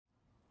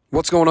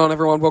What's going on,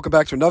 everyone? Welcome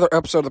back to another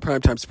episode of the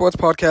Primetime Sports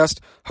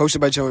Podcast, hosted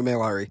by Joey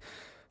Malari.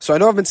 So I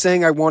know I've been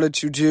saying I wanted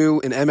to do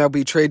an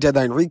MLB Trade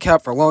Deadline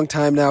recap for a long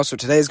time now, so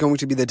today is going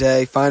to be the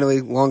day,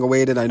 finally, long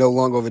awaited, I know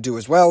long overdue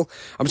as well.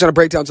 I'm just going to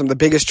break down some of the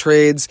biggest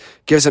trades,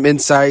 give some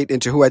insight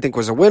into who I think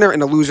was a winner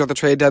and a loser of the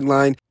trade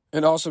deadline,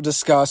 and also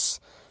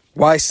discuss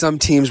why some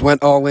teams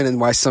went all in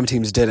and why some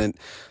teams didn't.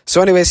 So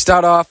anyway,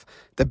 start off.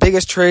 The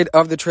biggest trade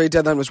of the trade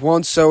deadline was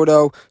Juan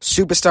Soto,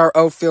 superstar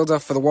outfielder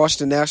for the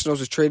Washington Nationals,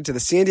 was traded to the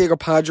San Diego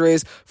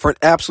Padres for an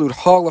absolute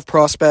haul of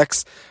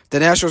prospects. The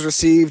Nationals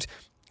received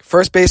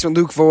first baseman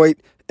Luke Voit,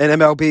 an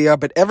MLB,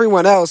 but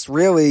everyone else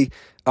really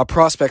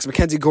prospects.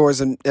 Mackenzie Gore is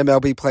an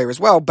MLB player as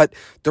well, but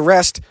the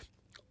rest,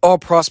 all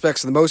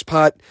prospects for the most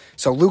part.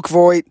 So Luke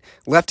Voit,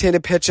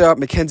 left-handed pitcher,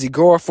 Mackenzie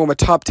Gore, former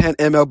top 10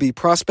 MLB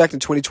prospect in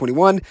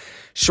 2021.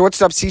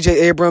 Shortstop C.J.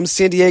 Abrams,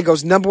 San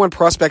Diego's number one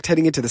prospect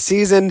heading into the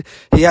season.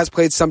 He has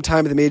played some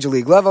time at the major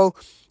league level.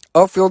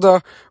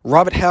 Outfielder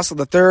Robert Hassel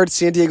III,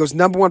 San Diego's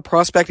number one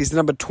prospect. He's the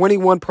number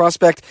 21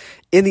 prospect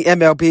in the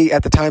MLB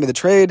at the time of the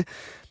trade.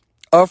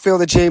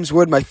 Outfielder James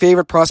Wood, my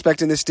favorite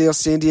prospect in this deal,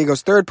 San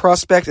Diego's third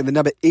prospect and the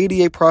number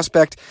 88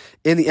 prospect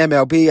in the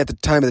MLB at the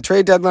time of the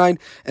trade deadline.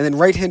 And then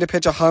right-handed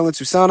pitcher Harlan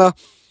Susana,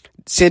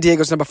 San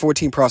Diego's number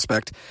 14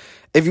 prospect.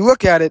 If you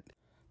look at it,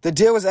 the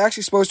deal was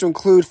actually supposed to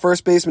include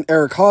first baseman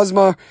Eric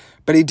Hosmer,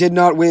 but he did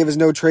not waive his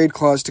no-trade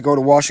clause to go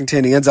to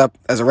Washington. He ends up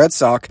as a Red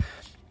Sox.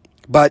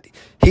 But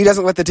he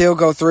doesn't let the deal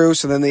go through,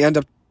 so then they end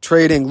up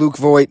trading Luke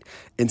Voit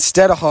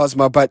instead of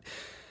Hosmer. But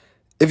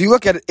if you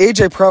look at it,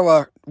 A.J.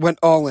 Preller went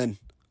all in.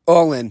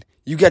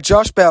 You get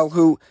Josh Bell,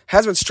 who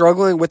has been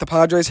struggling with the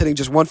Padres, hitting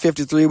just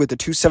 153 with a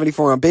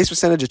 274 on base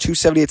percentage, a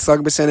 278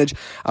 slugging percentage,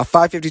 a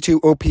 552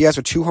 OPS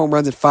with 2 home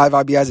runs and 5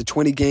 RBIs in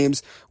 20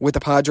 games with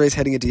the Padres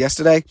heading into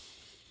yesterday.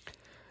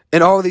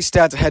 And all of these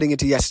stats are heading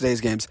into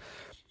yesterday's games.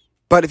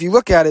 But if you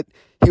look at it,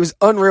 he was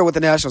unreal with the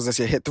Nationals this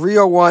year. Hit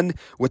 301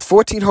 with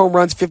 14 home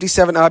runs,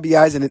 57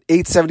 RBIs, and an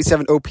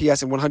 877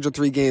 OPS in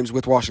 103 games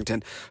with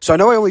Washington. So I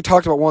know I only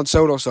talked about Juan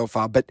Soto so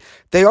far, but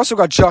they also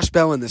got Josh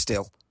Bell in this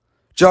deal.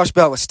 Josh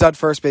Bell, a stud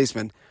first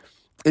baseman.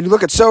 And you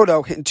look at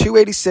Soto, hitting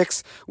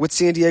 286 with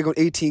San Diego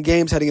in 18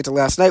 games heading into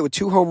last night with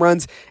 2 home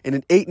runs and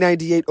an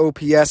 898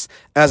 OPS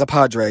as a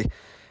Padre.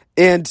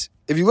 And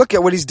if you look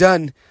at what he's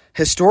done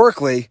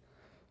historically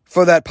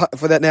for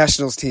that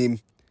Nationals team,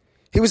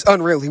 he was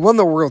unreal. He won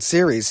the World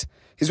Series.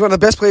 He's one of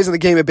the best players in the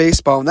game of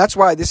baseball, and that's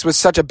why this was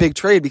such a big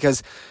trade,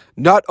 because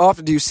not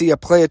often do you see a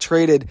player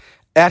traded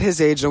at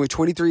his age, only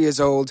 23 years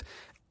old,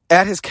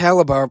 at his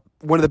caliber,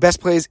 one of the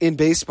best players in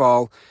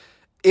baseball,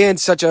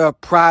 and such a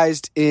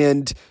prized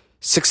and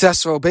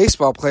successful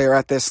baseball player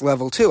at this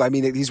level, too. I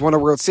mean, he's won a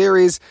World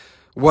Series,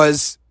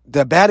 was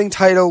the batting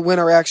title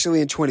winner,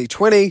 actually, in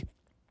 2020.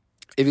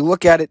 If you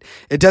look at it,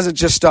 it doesn't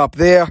just stop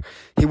there.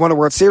 He won a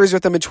World Series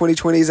with them in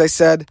 2020, as I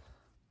said.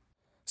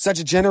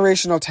 Such a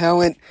generational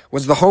talent,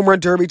 was the Home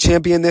Run Derby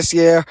champion this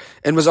year,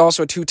 and was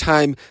also a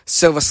 2-time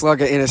Silver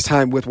Slugger in his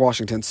time with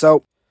Washington.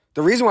 So,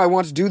 the reason why I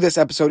want to do this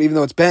episode, even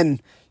though it's been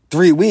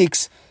 3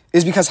 weeks,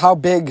 is because how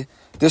big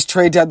this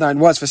trade deadline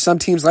was for some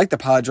teams like the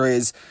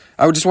Padres.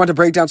 I would just want to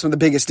break down some of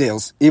the biggest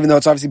deals, even though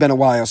it's obviously been a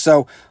while.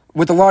 So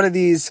with a lot of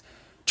these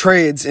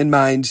trades in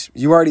mind,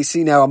 you already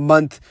see now a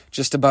month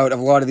just about of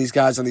a lot of these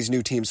guys on these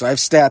new teams. So I have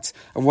stats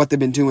of what they've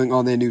been doing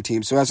on their new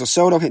teams. So as a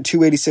Soto hit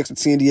 286 with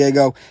San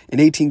Diego in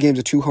 18 games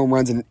with 2 home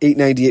runs and an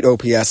 898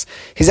 OPS.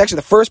 He's actually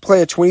the first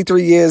player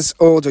 23 years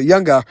old or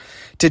younger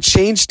to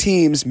change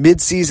teams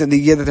mid-season the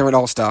year that they're an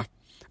All-Star.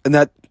 And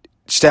that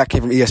stat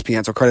came from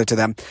ESPN, so credit to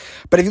them.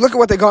 But if you look at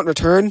what they got in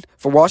return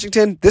for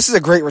Washington, this is a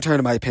great return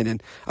in my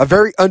opinion. A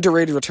very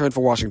underrated return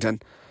for Washington.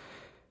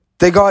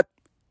 They got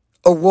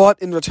a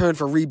lot in return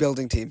for a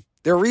rebuilding team.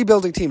 They're a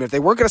rebuilding team. If they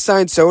weren't going to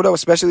sign Soto,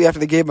 especially after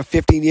they gave him a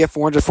 15-year,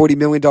 $440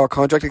 million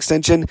contract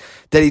extension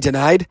that he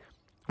denied,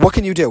 what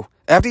can you do?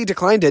 After he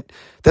declined it,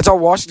 that's all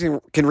Washington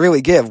can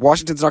really give.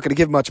 Washington's not going to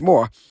give much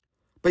more.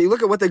 But you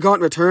look at what they got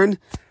in return.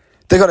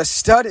 They got a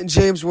stud in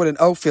James Wood, an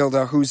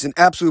outfielder who's an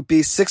absolute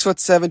beast,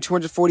 6'7",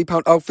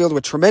 240-pound outfielder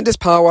with tremendous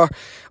power,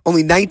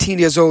 only 19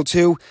 years old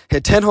too,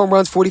 hit 10 home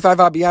runs, 45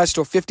 RBIs,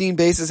 stole 15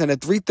 bases, and a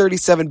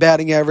 337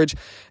 batting average,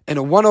 and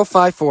a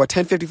 105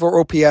 1054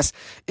 OPS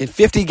in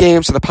 50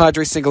 games for the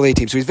Padres single-A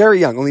team. So he's very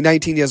young, only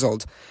 19 years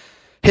old.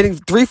 Hitting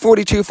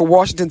 342 for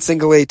Washington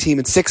single-A team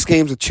in 6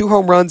 games with 2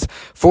 home runs,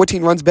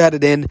 14 runs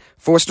batted in,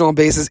 4 stolen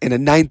bases, and a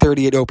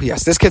 938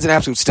 OPS. This kid's an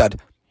absolute stud.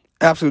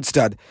 Absolute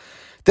stud.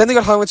 Then they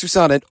got Harlan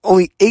Susana, an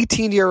only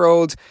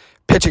 18-year-old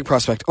pitching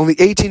prospect. Only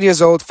 18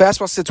 years old.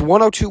 Fastball sits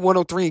 102,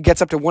 103, and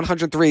gets up to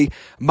 103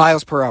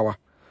 miles per hour.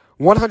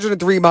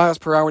 103 miles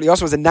per hour. And he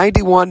also has a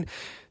 91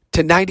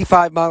 to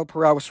 95 mile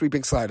per hour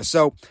sweeping slider.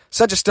 So,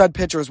 such a stud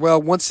pitcher as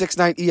well.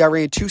 1.69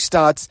 ERA in 2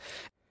 starts.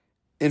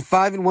 In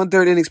 5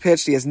 1/3 innings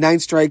pitched, he has 9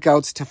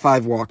 strikeouts to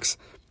 5 walks.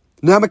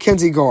 Now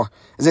Mackenzie Gore,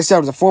 as I said,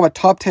 was a former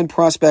top 10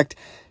 prospect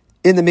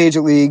in the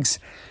major leagues.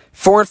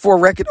 4-4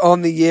 record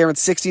on the year in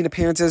 16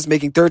 appearances,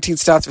 making 13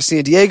 starts for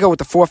San Diego with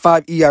a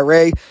 4.5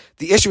 ERA.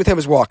 The issue with him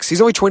is walks. He's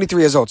only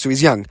 23 years old, so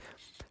he's young.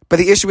 But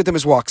the issue with them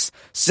is walks.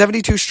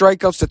 72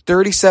 strikeouts to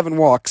 37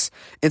 walks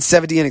in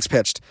 70 innings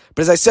pitched.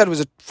 But as I said, it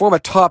was a former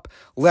top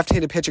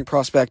left-handed pitching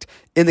prospect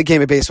in the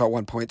game of baseball at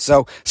one point.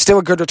 So still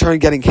a good return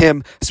getting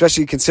him,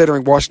 especially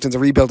considering Washington's a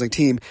rebuilding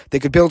team. They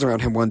could build around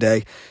him one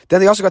day.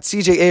 Then they also got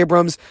C.J.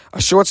 Abrams,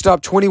 a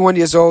shortstop, 21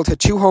 years old, hit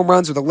 2 home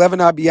runs with 11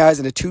 RBIs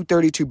and a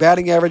 .232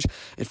 batting average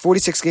in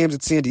 46 games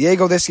at San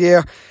Diego this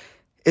year.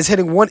 Is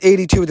hitting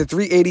 182 with a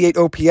 388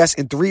 OPS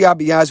and 3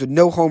 RBIs with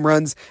no home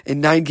runs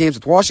in 9 games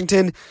with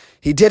Washington.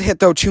 He did hit,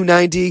 though,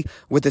 290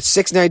 with a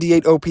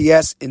 698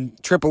 OPS in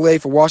AAA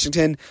for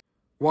Washington.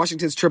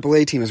 Washington's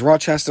AAA team is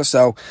Rochester,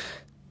 so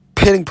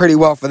hitting pretty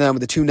well for them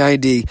with a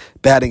 290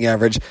 batting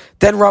average.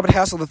 Then Robert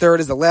Hassel III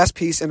is the last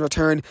piece in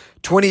return,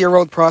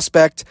 20-year-old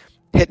prospect,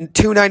 hitting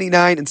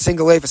 299 in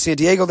single A for San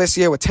Diego this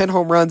year with 10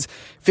 home runs,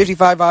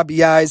 55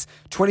 RBIs,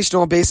 20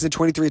 stolen bases in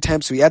 23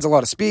 attempts, so he adds a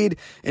lot of speed,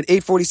 and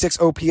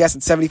 846 OPS in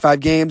 75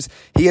 games.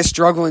 He is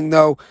struggling,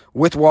 though,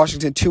 with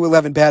Washington,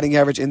 211 batting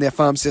average in their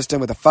farm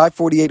system with a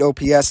 548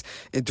 OPS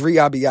and 3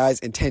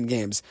 RBIs in 10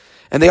 games.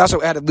 And they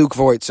also added Luke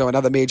Voigt, so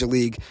another major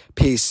league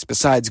piece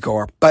besides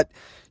Gore. But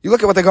you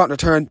look at what they got in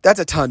return, that's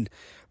a ton.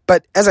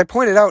 But as I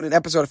pointed out in an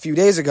episode a few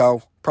days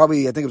ago,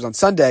 probably I think it was on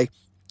Sunday,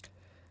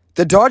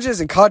 the Dodgers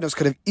and Cardinals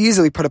could have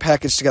easily put a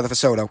package together for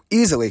Soto,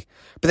 easily.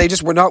 But they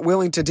just were not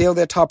willing to deal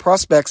their top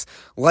prospects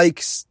like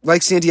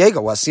San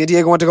Diego was. San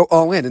Diego wanted to go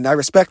all in, and I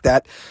respect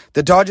that.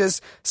 The Dodgers,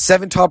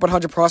 7 top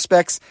 100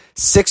 prospects,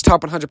 6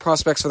 top 100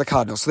 prospects for the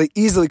Cardinals. So they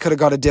easily could have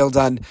got a deal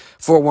done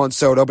for Juan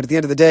Soto, but at the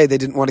end of the day, they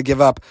didn't want to give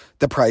up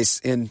the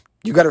price. And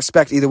you got to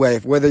respect either way.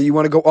 Whether you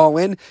want to go all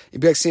in, you'd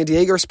be like San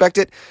Diego, respect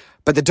it.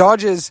 But the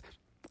Dodgers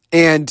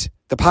and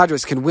the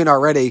Padres can win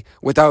already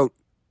without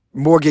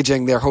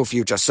mortgaging their whole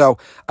future. So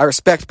I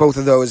respect both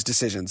of those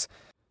decisions.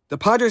 The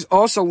Padres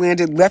also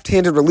landed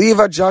left-handed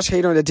reliever Josh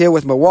Hader in a deal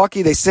with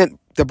Milwaukee. They sent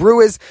the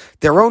Brewers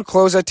their own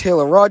closer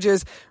Taylor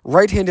Rogers,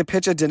 right-handed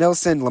pitcher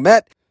Dinelson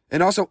Lamet,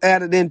 and also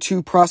added in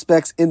 2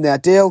 prospects in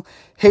that deal.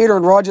 Hader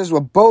and Rogers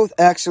were both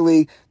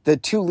actually the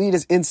 2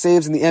 leaders in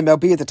saves in the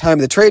MLB at the time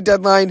of the trade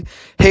deadline.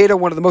 Hader,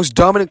 one of the most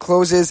dominant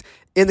closers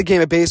in the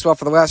game of baseball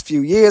for the last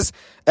few years,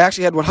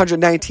 actually had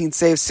 119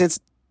 saves since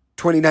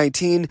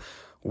 2019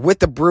 with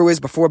the Brewers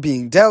before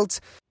being dealt.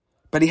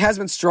 But he has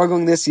been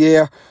struggling this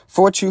year.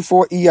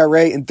 4.24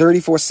 ERA and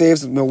 34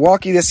 saves with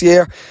Milwaukee this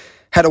year.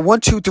 Had a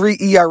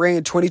 1.23 ERA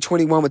in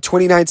 2021 with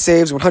 29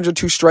 saves,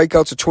 102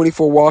 strikeouts with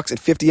 24 walks and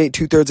 58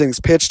 2/3 innings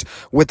pitched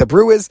with the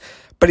Brewers.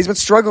 But he's been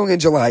struggling in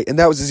July, and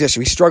that was his issue.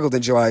 He struggled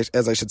in July,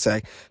 as I should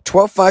say.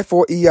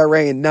 12.54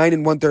 ERA and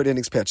 9 1/3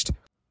 innings pitched.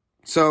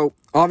 So,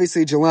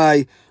 obviously,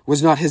 July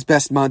was not his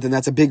best month, and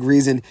that's a big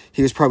reason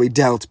he was probably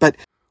dealt. But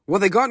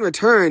what they got in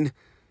return,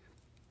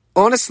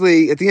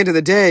 honestly, at the end of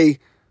the day,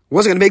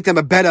 wasn't going to make them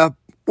a better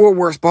or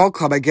worse ball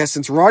club, I guess,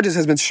 since Rogers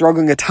has been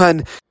struggling a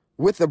ton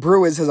with the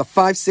Brewers, has a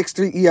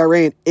 5.63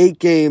 ERA in 8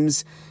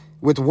 games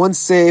with 1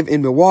 save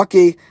in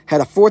Milwaukee, had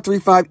a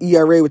 4.35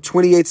 ERA with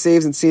 28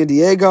 saves in San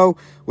Diego,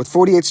 with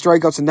 48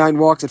 strikeouts and 9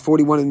 walks at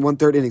 41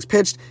 1/3 innings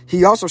pitched.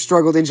 He also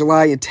struggled in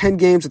July in 10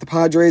 games with the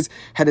Padres,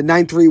 had a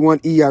 9.31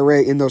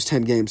 ERA in those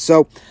 10 games.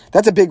 So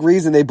that's a big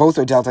reason they both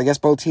are dealt. I guess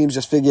both teams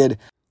just figured,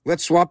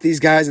 let's swap these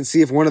guys and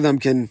see if one of them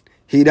can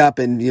heat up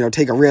and,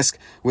 take a risk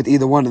with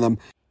either one of them.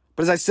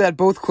 But as I said,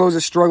 both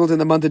closers struggled in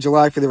the month of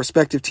July for their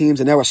respective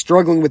teams and now are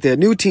struggling with their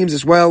new teams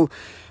as well.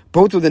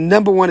 Both were the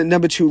number 1 and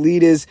number 2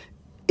 leaders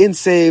in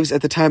saves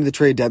at the time of the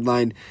trade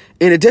deadline.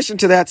 In addition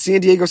to that,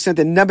 San Diego sent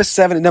the number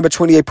 7 and number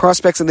 28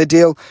 prospects in the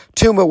deal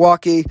to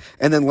Milwaukee,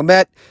 and then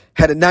Lamet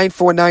had a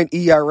 9.49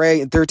 ERA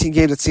in 13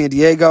 games at San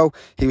Diego.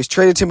 He was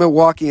traded to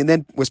Milwaukee and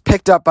then was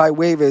picked up by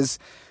waivers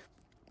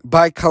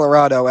by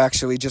Colorado,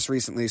 actually, just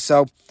recently.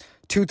 So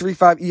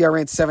 2.35 ERA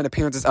and 7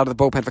 appearances out of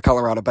the bullpen for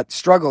Colorado, but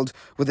struggled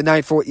with a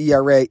 9.4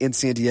 ERA in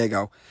San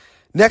Diego.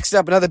 Next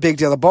up, another big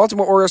deal. The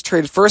Baltimore Orioles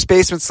traded first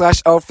baseman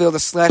 / outfielder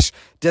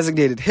 /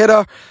 designated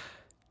hitter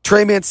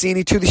Trey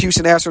Mancini to the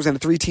Houston Astros in a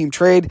 3-team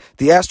trade.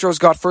 The Astros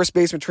got first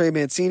baseman Trey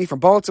Mancini from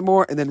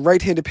Baltimore and then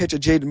right-handed pitcher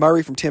Jaden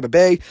Murray from Tampa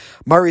Bay.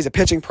 Murray's a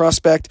pitching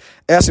prospect.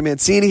 As for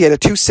Mancini, he had a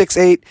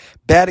 2.68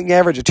 batting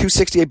average, a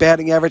 2.68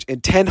 batting average,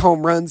 and 10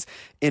 home runs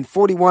and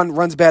 41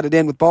 runs batted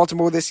in with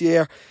Baltimore this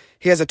year.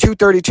 He has a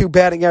 2.32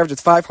 batting average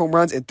with 5 home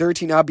runs and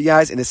 13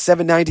 RBIs and a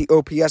 790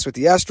 OPS with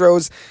the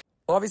Astros.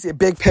 Obviously a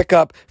big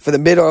pickup for the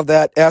middle of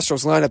that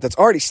Astros lineup that's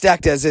already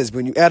stacked as is.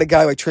 When you add a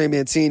guy like Trey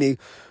Mancini,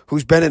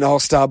 who's been an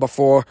all-star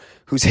before,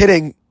 who's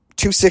hitting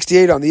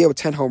 268 on the year with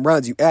 10 home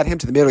runs, you add him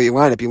to the middle of your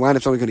lineup. Your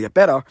lineup's only going to get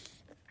better.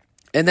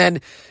 And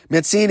then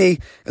Mancini,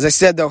 as I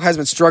said, though, has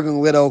been struggling a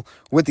little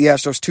with the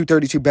Astros.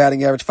 232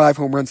 batting average, 5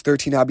 home runs,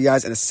 13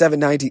 RBIs, and a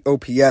 790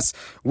 OPS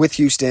with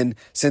Houston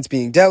since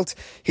being dealt.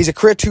 He's a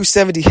career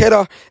 270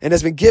 hitter and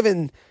has been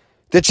given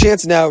the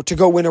chance now to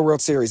go win a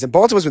World Series. And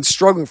Baltimore's been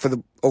struggling for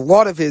a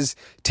lot of his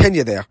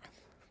tenure there.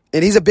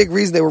 And he's a big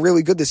reason they were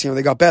really good this year and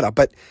they got better.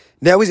 But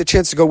now he's a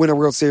chance to go win a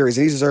World Series,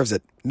 and he deserves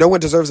it. No one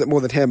deserves it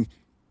more than him,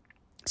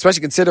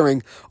 especially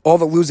considering all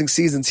the losing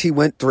seasons he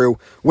went through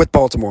with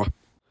Baltimore.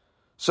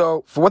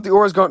 So, for what the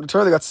Orioles got in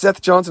return, they got Seth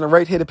Johnson, a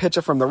right-handed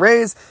pitcher from the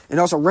Rays, and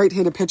also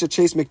right-handed pitcher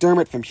Chase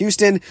McDermott from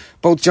Houston.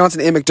 Both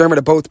Johnson and McDermott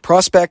are both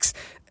prospects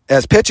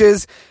as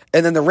pitchers.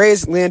 And then the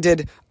Rays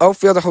landed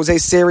outfielder Jose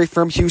Siri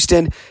from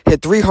Houston,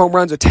 hit 3 home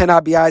runs with 10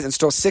 RBIs and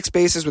stole 6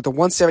 bases with a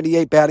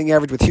 178 batting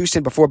average with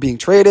Houston before being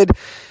traded.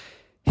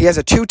 He has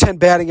a 210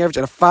 batting average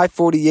and a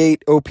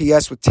 548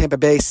 OPS with Tampa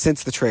Bay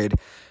since the trade.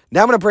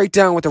 Now I'm going to break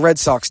down what the Red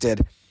Sox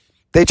did.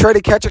 They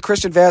traded catcher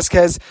Christian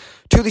Vazquez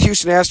to the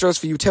Houston Astros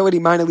for utility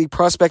minor league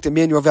prospect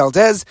Emmanuel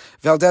Valdez.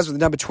 Valdez was the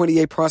number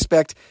 28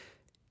 prospect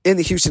in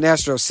the Houston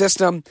Astros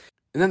system.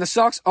 And then the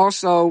Sox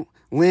also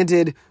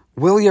landed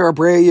Wilyer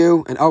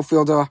Abreu, an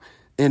outfielder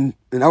and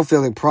an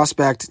outfielding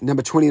prospect,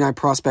 number 29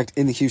 prospect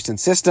in the Houston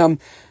system.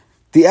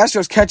 The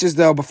Astros catchers,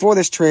 though, before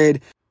this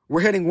trade, were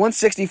hitting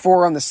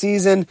 164 on the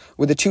season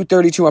with a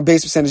 232 on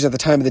base percentage at the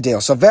time of the deal.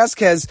 So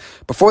Vazquez,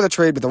 before the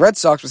trade with the Red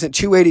Sox, was hitting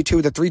 282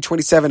 with a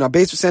 327 on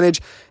base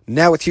percentage.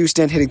 Now with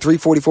Houston, hitting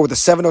 344 with a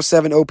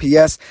 707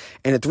 OPS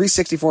and a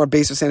 364 on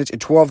base percentage in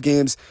 12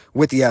 games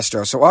with the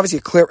Astros. So obviously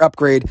a clear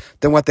upgrade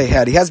than what they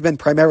had. He has been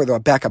primarily, though, a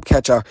backup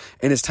catcher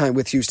in his time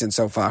with Houston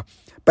so far.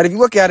 But if you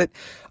look at it,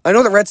 I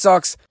know the Red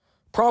Sox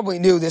probably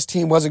knew this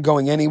team wasn't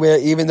going anywhere,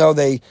 even though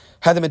they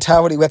had the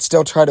mentality, let's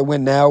still try to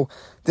win now.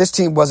 This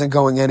team wasn't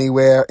going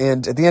anywhere,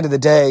 and at the end of the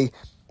day,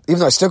 even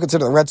though I still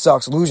consider the Red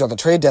Sox losers on the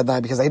trade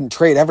deadline because they didn't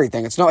trade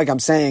everything, it's not like I'm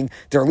saying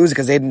they're a loser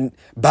because they didn't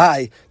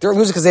buy. They're a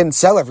loser because they didn't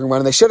sell everyone,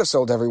 and they should have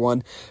sold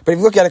everyone. But if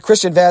you look at it,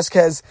 Christian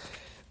Vazquez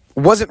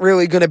wasn't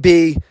really going to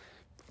be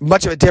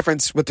much of a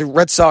difference with the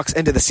Red Sox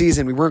end of the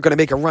season. We weren't going to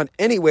make a run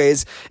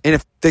anyways, and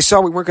if they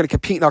saw we weren't going to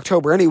compete in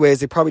October anyways,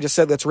 they probably just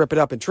said, let's rip it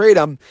up and trade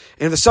him.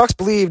 And if the Sox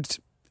believed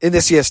in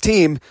this year's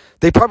team,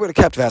 they probably would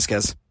have kept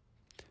Vazquez.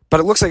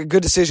 But it looks like a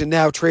good decision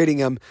now trading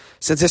him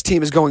since this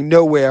team is going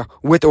nowhere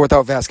with or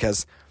without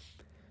Vazquez.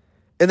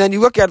 And then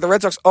you look at it, the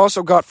Red Sox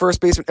also got first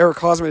baseman Eric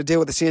Hosmer to deal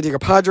with the San Diego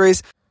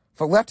Padres.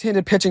 For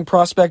left-handed pitching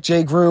prospect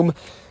Jay Groom,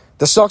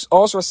 the Sox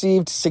also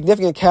received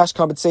significant cash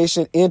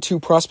compensation and 2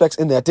 prospects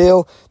in that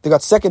deal. They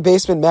got second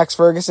baseman Max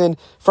Ferguson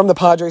from the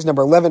Padres,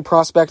 number 11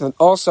 prospect, and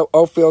also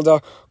outfielder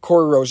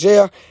Corey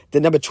Rozier,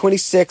 the number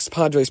 26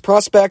 Padres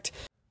prospect.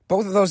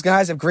 Both of those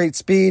guys have great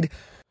speed.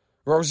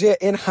 Rozier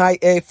in high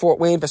A Fort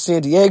Wayne for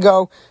San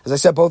Diego. As I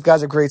said, both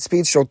guys have great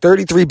speed. Showed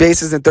 33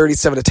 bases in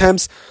 37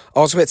 attempts.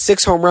 Also hit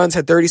 6 home runs,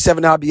 had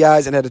 37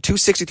 RBIs, and had a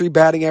 263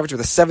 batting average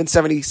with a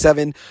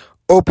 777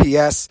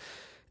 OPS.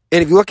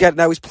 And if you look at it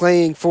now, he's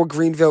playing for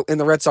Greenville in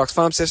the Red Sox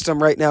farm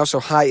system right now, so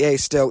high A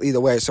still either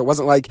way. So it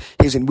wasn't like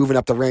he was moving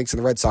up the ranks in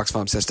the Red Sox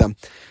farm system.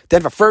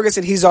 Then for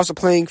Ferguson, he's also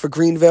playing for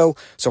Greenville,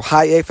 so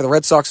high A for the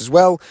Red Sox as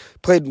well.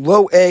 Played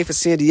low A for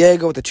San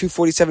Diego with a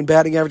 247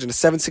 batting average and a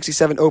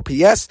 767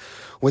 OPS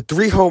with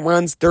 3 home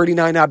runs,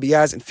 39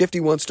 RBIs, and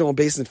 51 stolen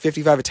bases in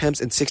 55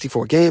 attempts in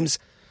 64 games.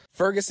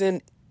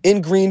 Ferguson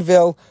in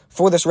Greenville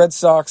for this Red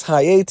Sox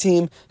high A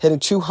team, hitting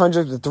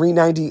 200 with a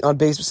 390 on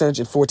base percentage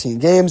in 14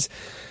 games.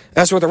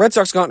 As for what the Red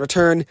Sox got in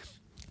return,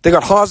 they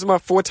got Hosmer,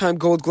 4-time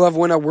Gold Glove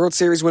winner, World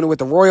Series winner with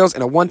the Royals,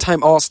 and a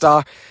 1-time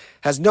All-Star.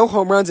 Has no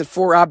home runs and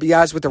 4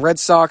 RBIs with the Red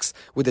Sox,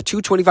 with a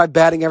 225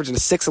 batting average and a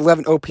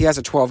 611 OPS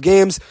in 12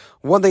 games.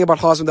 One thing about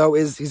Hosmer, though,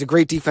 is he's a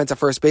great defensive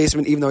first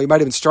baseman, even though he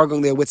might have been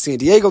struggling there with San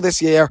Diego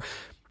this year.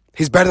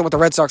 He's better than what the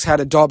Red Sox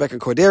had in Dahlbeck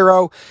and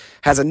Cordero.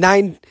 Has a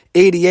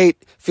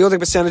 988 fielding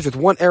percentage with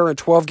 1 error in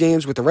 12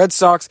 games with the Red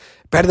Sox.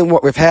 Better than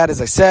what we've had, as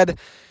I said.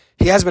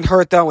 He has been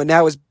hurt, though, and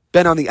now has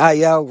been on the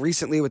IL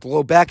recently with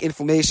low back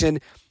inflammation.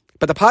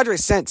 But the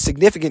Padres sent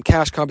significant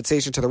cash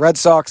compensation to the Red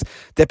Sox.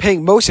 They're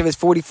paying most of his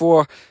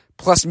 $44+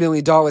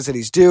 million that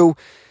he's due.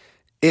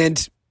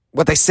 And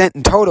what they sent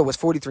in total was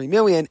 $43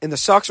 million. And the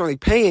Sox are only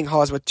paying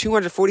Hosmer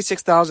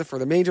 $246,000 for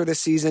the remainder of this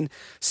season,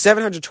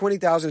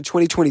 $720,000 in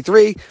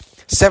 2023,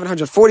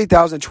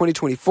 $740,000 in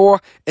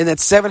 2024, and then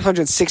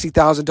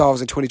 $760,000 in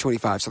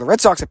 2025. So the Red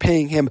Sox are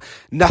paying him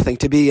nothing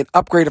to be an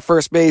upgrade at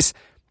first base,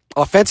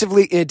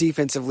 offensively and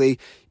defensively,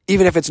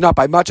 even if it's not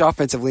by much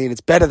offensively, and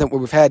it's better than what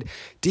we've had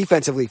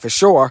defensively for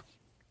sure,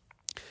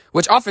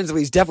 which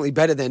offensively is definitely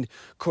better than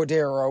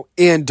Cordero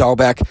and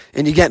Dahlbeck,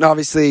 and you're getting,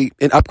 obviously,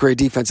 an upgrade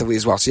defensively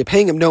as well. So you're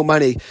paying him no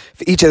money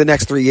for each of the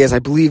next 3 years. I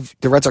believe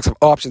the Red Sox have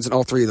options in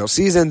all 3 of those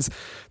seasons.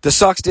 The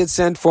Sox did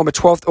send former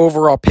 12th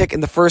overall pick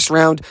in the first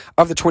round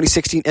of the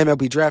 2016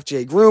 MLB Draft,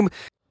 Jay Groom.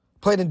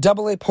 Played in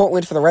Double-A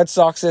Portland for the Red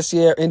Sox this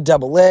year in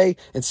Double-A.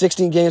 In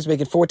 16 games,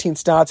 making 14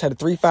 starts, had a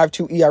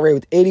 3.52 ERA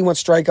with 81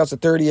 strikeouts and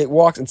 38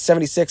 walks and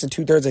 76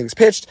 2/3 innings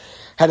pitched.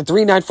 Had a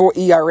 3.94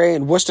 ERA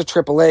in Worcester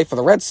Triple-A for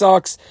the Red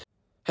Sox.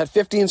 Had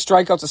 15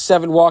 strikeouts and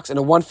 7 walks and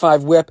a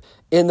 1.5 whip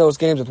in those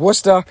games with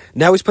Worcester.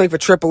 Now he's playing for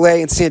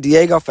Triple-A in San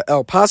Diego for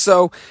El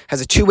Paso. Has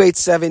a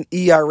 2.87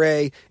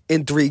 ERA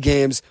in 3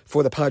 games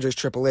for the Padres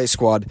Triple-A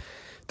squad.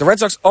 The Red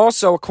Sox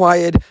also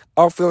acquired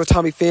outfielder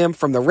Tommy Pham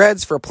from the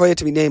Reds for a player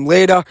to be named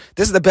later.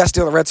 This is the best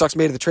deal the Red Sox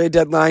made at the trade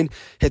deadline.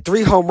 Hit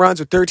 3 home runs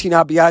with 13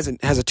 RBIs and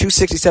has a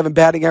 267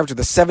 batting average with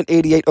a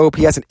 788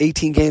 OPS in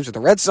 18 games with the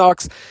Red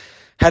Sox.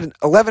 Had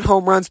 11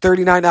 home runs,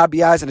 39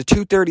 RBIs, and a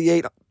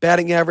 238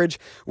 batting average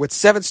with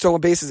 7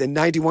 stolen bases in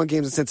 91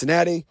 games in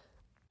Cincinnati.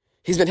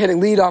 He's been hitting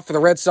leadoff for the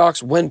Red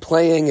Sox when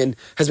playing and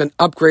has been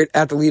upgrade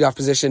at the leadoff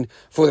position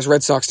for this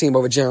Red Sox team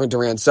over Jarren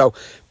Duran. So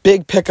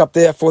big pickup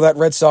there for that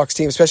Red Sox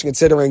team, especially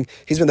considering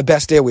he's been the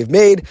best deal we've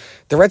made.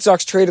 The Red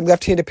Sox traded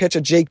left-handed pitcher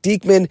Jake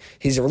Diekman.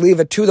 He's a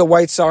reliever to the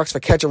White Sox for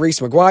catcher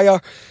Reese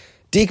McGuire.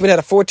 Diekman had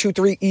a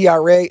 4.23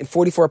 ERA in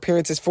 44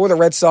 appearances for the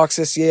Red Sox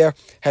this year.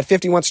 Had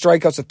 51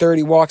 strikeouts with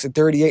 30 walks and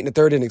 38 in the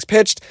third innings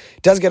pitched.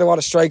 Does get a lot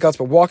of strikeouts,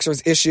 but walks are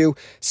his issue.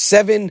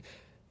 7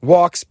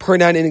 walks per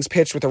 9 innings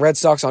pitched with the Red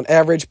Sox on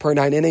average, per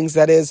 9 innings,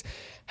 that is.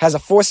 Has a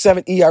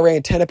 4.7 ERA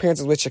in 10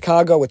 appearances with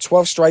Chicago with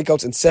 12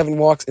 strikeouts and 7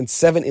 walks and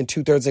 7 and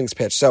 2/3 innings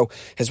pitched. So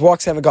his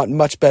walks haven't gotten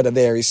much better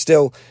there. He's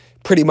still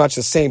pretty much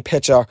the same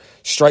pitcher,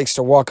 strikes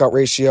to walkout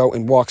ratio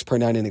and walks per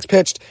 9 innings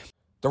pitched.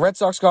 The Red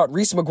Sox got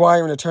Reese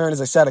McGuire in return, as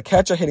I said, a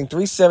catcher hitting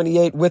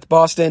 .378 with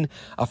Boston,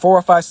 a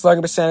 405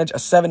 slugging percentage, a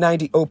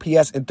 .790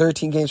 OPS in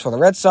 13 games for the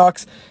Red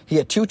Sox. He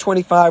had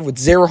 .225 with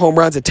 0 home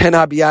runs and 10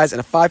 RBIs and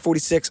a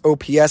 .546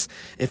 OPS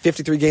in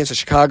 53 games for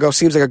Chicago.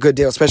 Seems like a good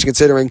deal, especially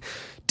considering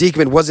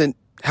Diekman wasn't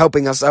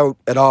helping us out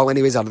at all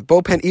anyways out of the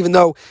bullpen, even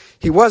though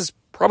he was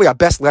probably our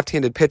best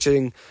left-handed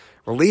pitching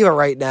reliever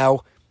right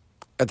now.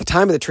 At the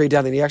time of the trade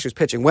deadline, he actually was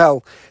pitching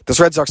well. This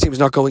Red Sox team was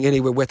not going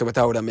anywhere with or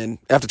without him. And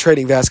after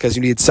trading Vazquez,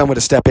 you needed someone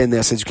to step in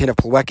there since you can't have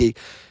Plawecki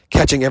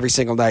catching every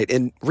single night.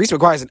 And Reese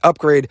McGuire is an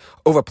upgrade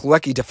over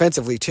Plawecki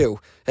defensively, too.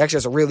 He actually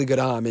has a really good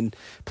arm. And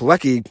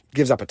Plawecki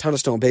gives up a ton of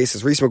stolen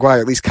bases. Reese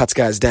McGuire at least cuts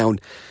guys down.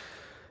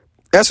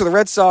 As for the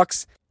Red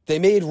Sox, they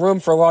made room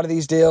for a lot of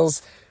these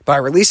deals by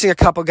releasing a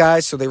couple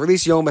guys. So they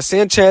released Yoma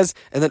Sanchez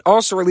and then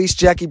also released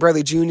Jackie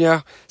Bradley Jr.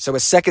 So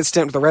his second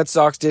stint with the Red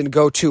Sox didn't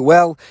go too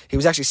well. He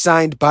was actually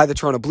signed by the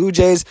Toronto Blue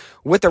Jays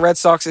with the Red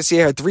Sox this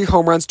year. Had 3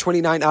 home runs,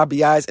 29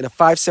 RBIs, and a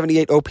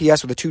 .578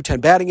 OPS with a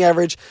 .210 batting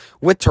average.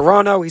 With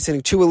Toronto, he's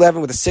hitting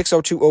 .211 with a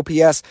 .602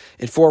 OPS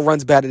and 4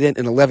 runs batted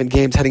in 11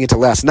 games heading into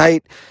last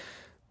night.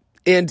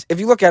 And if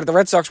you look at it, the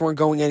Red Sox weren't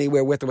going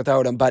anywhere with or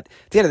without him. But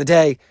at the end of the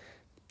day,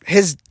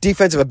 his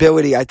defensive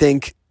ability, I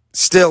think,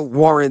 still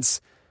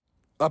warrants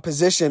a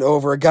position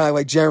over a guy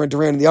like Jarren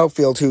Duran in the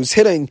outfield who's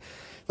hitting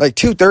like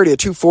 .230 or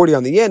 .240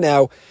 on the year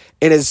now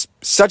and is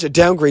such a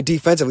downgrade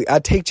defensively.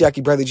 I'd take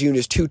Jackie Bradley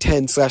Jr.'s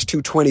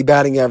 .210/.220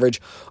 batting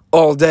average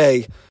all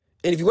day.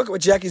 And if you look at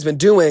what Jackie's been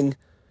doing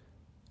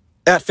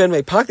at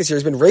Fenway Park this year,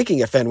 he's been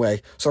raking at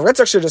Fenway. So the Red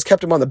Sox should have just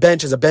kept him on the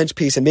bench as a bench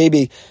piece and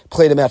maybe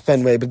played him at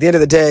Fenway. But at the end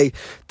of the day,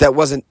 that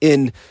wasn't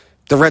in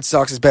the Red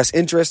Sox's best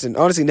interest. And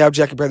honestly, now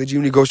Jackie Bradley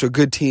Jr. goes to a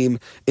good team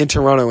in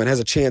Toronto and has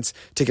a chance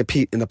to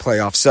compete in the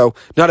playoffs. So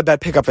not a bad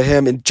pickup for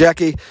him. And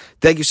Jackie,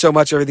 thank you so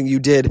much for everything you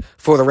did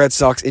for the Red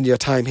Sox in your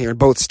time here in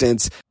both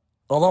stints.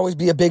 I'll always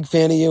be a big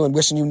fan of you and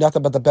wishing you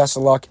nothing but the best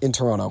of luck in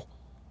Toronto.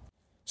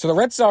 So the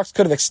Red Sox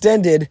could have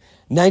extended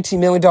 $19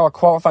 million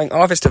qualifying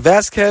offers to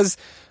Vazquez.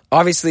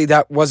 Obviously,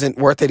 that wasn't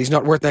worth it. He's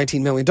not worth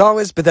 $19 million.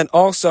 But then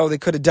also, they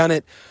could have done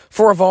it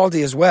for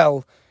Eovaldi as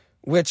well,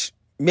 which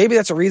maybe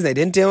that's a reason they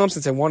didn't deal him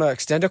since they want to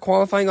extend a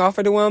qualifying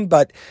offer to him.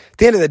 But at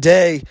the end of the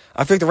day,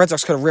 I think the Red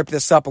Sox could have ripped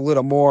this up a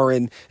little more.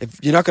 And if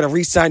you're not going to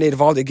re-sign Nate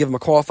Eovaldi, give him a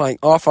qualifying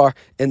offer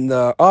in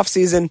the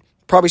offseason,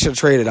 probably should have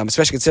traded him,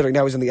 especially considering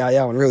now he's in the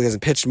IL and really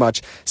hasn't pitched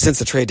much since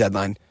the trade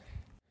deadline.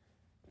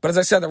 But as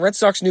I said, the Red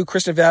Sox knew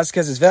Christian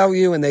Vazquez's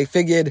value, and they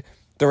figured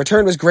the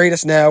return was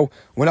greatest now.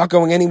 We're not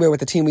going anywhere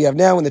with the team we have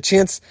now, and the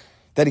chance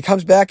that he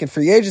comes back in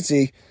free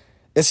agency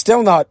is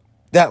still not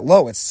that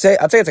low. I'd say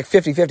it's like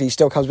 50-50 he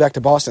still comes back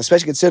to Boston,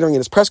 especially considering in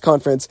his press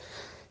conference,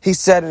 he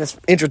said in his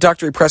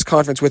introductory press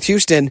conference with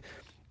Houston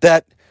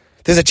that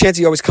there's a chance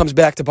he always comes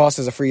back to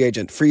Boston as a free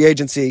agent. Free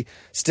agency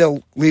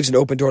still leaves an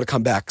open door to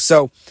come back.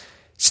 So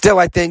still,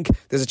 I think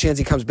there's a chance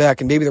he comes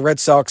back, and maybe the Red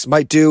Sox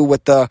might do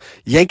what the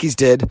Yankees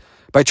did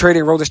by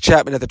trading Aroldis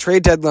Chapman at the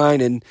trade deadline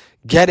and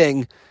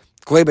getting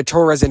Gleyber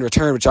Torres in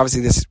return, which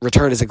obviously this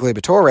return isn't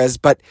Gleyber Torres,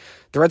 but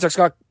the Red Sox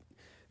got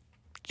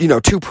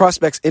 2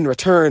 prospects in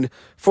return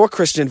for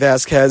Christian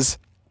Vazquez,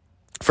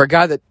 for a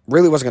guy that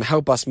really wasn't going to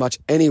help us much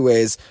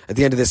anyways at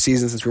the end of this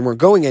season since we weren't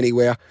going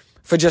anywhere,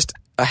 for just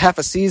a half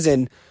a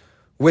season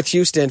with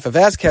Houston for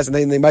Vazquez, and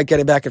then they might get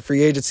him back in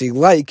free agency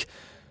like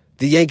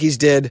the Yankees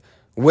did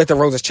with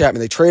Aroldis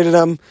Chapman. They traded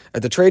him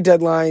at the trade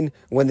deadline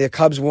when the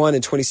Cubs won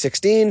in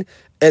 2016,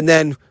 and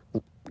then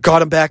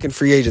got him back in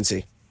free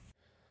agency.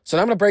 So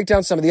now I'm going to break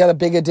down some of the other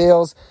bigger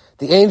deals.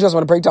 The Angels, I'm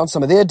going to break down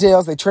some of their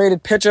deals. They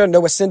traded pitcher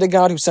Noah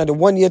Syndergaard, who signed a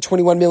 1-year,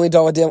 $21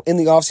 million deal in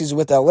the offseason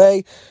with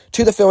LA,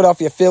 to the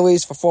Philadelphia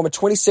Phillies for former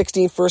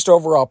 2016 first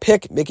overall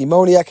pick, Mickey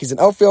Moniak. He's an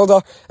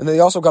outfielder, and then they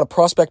also got a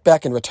prospect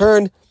back in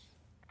return.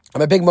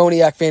 I'm a big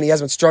Moniak fan. He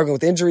has been struggling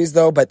with injuries,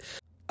 though, but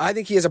I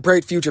think he has a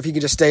bright future if he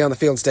can just stay on the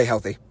field and stay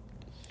healthy.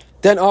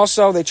 Then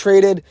also, they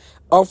traded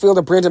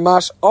outfielder Brandon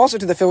Marsh also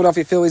to the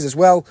Philadelphia Phillies as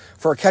well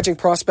for a catching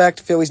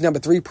prospect. Phillies number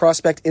 3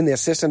 prospect in their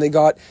system they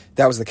got.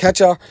 That was the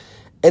catcher.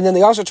 And then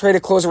they also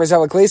traded closer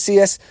Raisel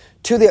Iglesias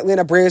to the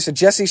Atlanta Braves for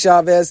Jesse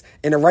Chavez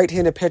and a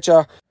right-handed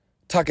pitcher,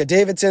 Tucker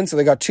Davidson. So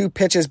they got 2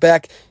 pitchers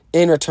back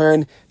in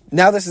return.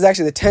 Now this is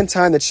actually the 10th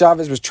time that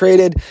Chavez was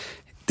traded.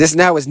 This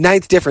now is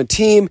 9th different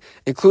team,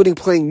 including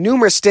playing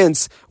numerous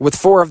stints with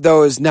 4 of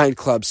those 9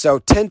 clubs. So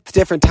 10th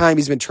different time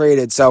he's been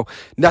traded. So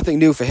nothing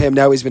new for him.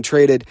 Now he's been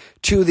traded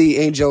to the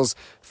Angels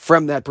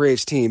from that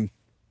Braves team.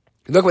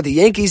 Look what the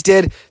Yankees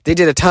did. They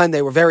did a ton.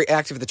 They were very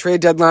active at the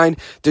trade deadline.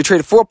 They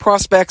traded 4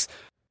 prospects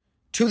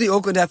to the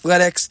Oakland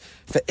Athletics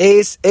for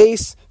ace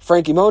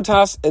Frankie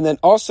Montas, and then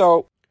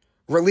also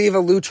reliever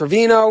Lou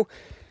Trevino.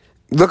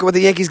 Look at what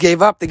the Yankees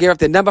gave up. They gave up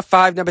their number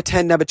 5, number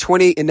 10, number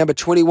 20, and number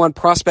 21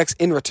 prospects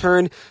in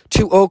return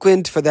to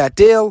Oakland for that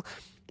deal.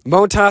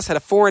 Montas had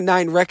a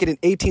 4-9 record in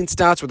 18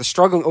 starts with a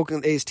struggling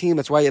Oakland A's team.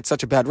 That's why he had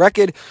such a bad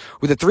record.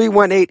 With a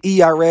 3.18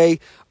 ERA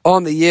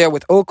on the year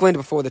with Oakland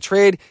before the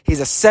trade. He's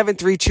a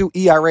 7.32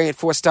 ERA in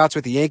 4 starts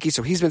with the Yankees,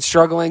 so he's been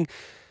struggling.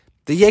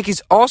 The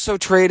Yankees also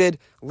traded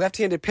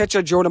left-handed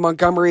pitcher Jordan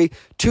Montgomery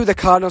to the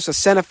Cardinals for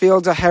center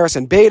fielder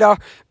Harrison Bader.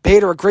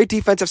 Bader, a great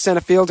defensive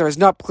center fielder, has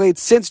not played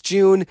since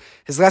June.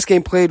 His last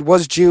game played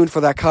was June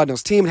for that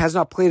Cardinals team and has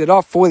not played at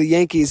all for the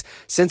Yankees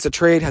since the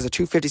trade. Has a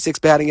 .256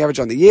 batting average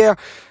on the year.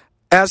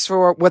 As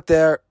for what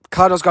their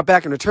Cardinals got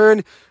back in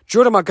return,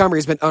 Jordan Montgomery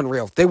has been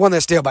unreal. They won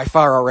this deal by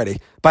far already.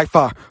 By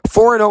far.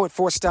 4-0 in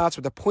 4 starts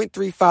with a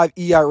 .35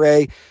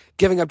 ERA,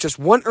 giving up just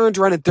 1 earned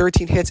run and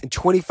 13 hits in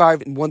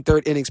 25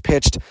 1/3 innings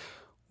pitched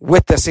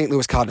with the St.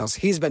 Louis Cardinals.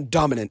 He's been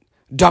dominant.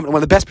 One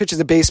of the best pitchers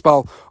in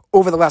baseball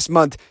over the last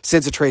month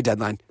since the trade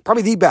deadline.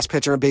 Probably the best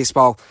pitcher in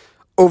baseball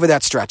over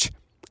that stretch.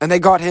 And they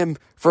got him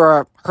for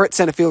a hurt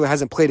center fielder that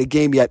hasn't played a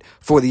game yet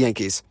for the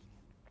Yankees.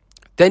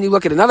 Then you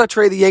look at another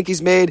trade the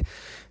Yankees made.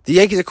 The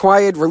Yankees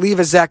acquired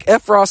reliever Zach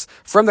Efros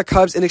from the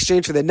Cubs in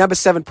exchange for their number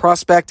 7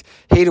 prospect,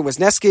 Hayden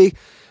Wesneski.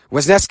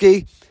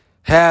 Wesneski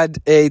had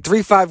a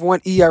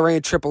 3.51 ERA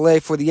in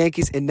AAA for the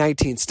Yankees in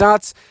 19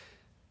 starts.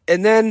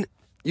 And then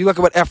you look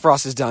at what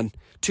Efros has done.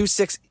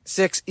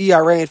 2.66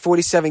 ERA in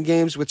 47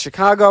 games with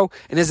Chicago,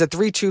 and is a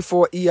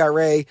 3.24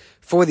 ERA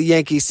for the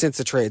Yankees since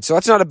the trade. So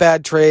that's not a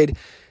bad trade,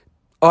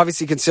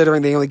 obviously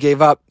considering they only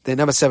gave up their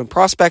number 7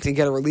 prospect and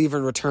get a reliever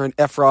in return,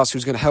 Efros,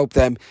 who's going to help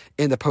them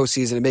in the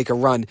postseason and make a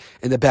run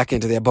in the back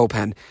end of their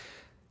bullpen.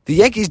 The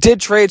Yankees did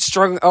trade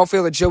struggling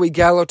outfielder Joey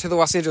Gallo to the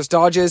Los Angeles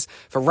Dodgers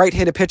for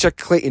right-handed pitcher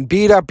Clayton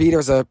Beeter. Beeter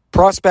is a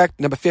prospect,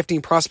 number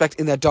 15 prospect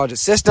in that Dodgers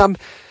system.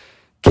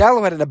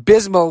 Gallo had an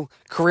abysmal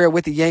career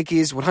with the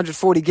Yankees,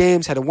 140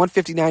 games, had a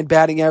 159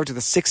 batting average with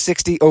a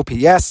 660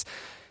 OPS,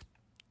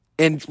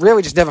 and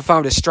really just never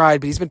found his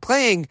stride. But he's been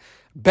playing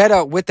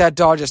better with that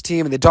Dodgers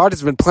team, and the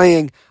Dodgers have been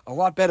playing a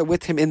lot better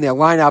with him in their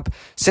lineup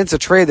since the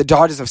trade. The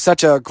Dodgers have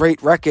such a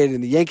great record,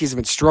 and the Yankees have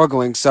been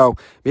struggling, so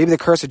maybe the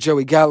curse of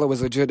Joey Gallo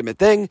was a legitimate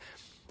thing.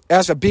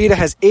 As for Beeter,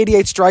 has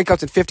 88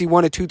 strikeouts and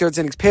 51 2/3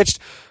 innings pitched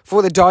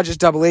for the Dodgers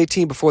AA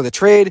team before the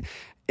trade,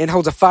 and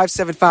holds a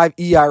 5.75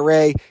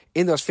 ERA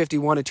in those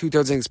 51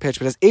 2/3 innings pitched,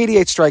 but has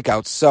 88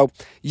 strikeouts. So,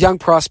 young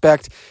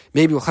prospect,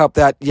 maybe will help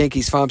that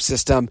Yankees farm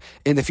system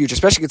in the future,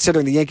 especially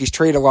considering the Yankees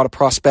trade a lot of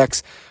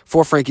prospects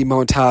for Frankie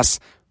Montas.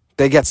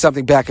 They get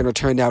something back in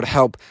return now to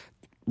help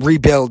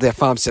rebuild their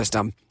farm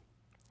system.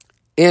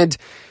 And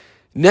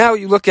now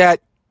you look at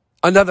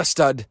another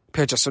stud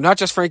pitcher. So not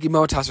just Frankie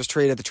Montas was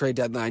traded at the trade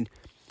deadline.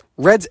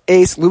 Reds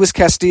ace Luis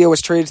Castillo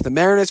was traded to the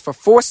Mariners for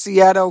 4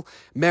 Seattle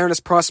Mariners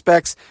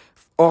prospects.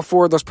 All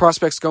 4 of those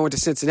prospects going to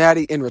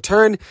Cincinnati in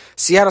return.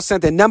 Seattle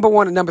sent their number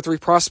 1 and number 3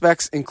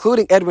 prospects,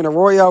 including Edwin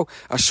Arroyo,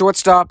 a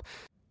shortstop,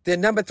 their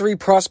number 3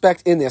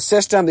 prospect in their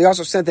system. They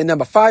also sent their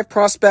number 5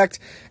 prospect,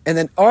 and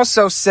then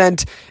also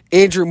sent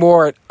Andrew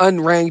Moore, an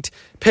unranked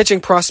pitching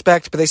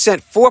prospect. But they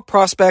sent 4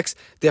 prospects,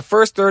 their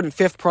 1st, 3rd, and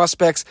 5th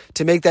prospects,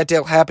 to make that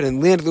deal happen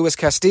and land Luis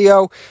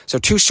Castillo. So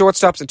 2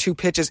 shortstops and 2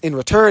 pitchers in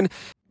return.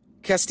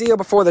 Castillo,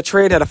 before the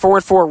trade, had a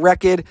 4-4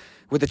 record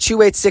with a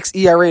 2.86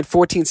 ERA in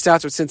 14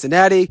 starts with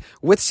Cincinnati.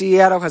 With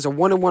Seattle, has a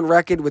 1-1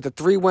 record with a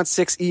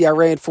 3.16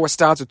 ERA in 4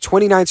 starts with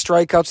 29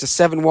 strikeouts to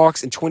 7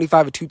 walks and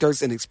 25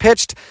 2/3 innings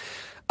pitched.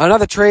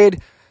 Another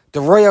trade,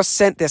 the Royals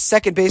sent their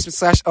second baseman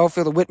 /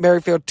 outfielder Whit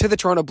Merrifield to the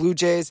Toronto Blue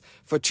Jays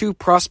for 2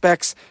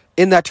 prospects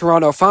in that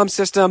Toronto farm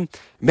system.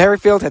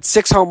 Merrifield had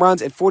 6 home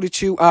runs and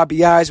 42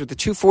 RBIs with a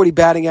 240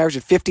 batting average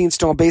and 15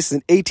 stolen bases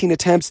and 18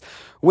 attempts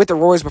with the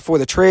Royals before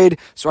the trade.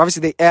 So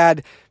obviously they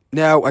add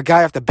now a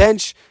guy off the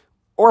bench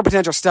or a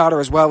potential starter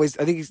as well. I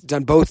think he's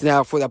done both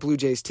now for that Blue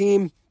Jays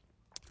team.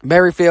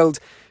 Merrifield,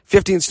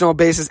 15 stolen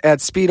bases,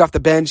 adds speed off the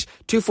bench,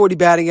 240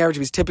 batting average.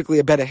 He's typically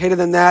a better hitter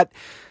than that.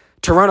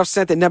 Toronto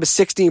sent the number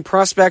 16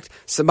 prospect,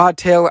 Samad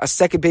Taylor, a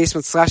second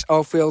baseman /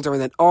 outfielder,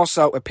 and then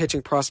also a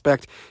pitching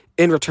prospect.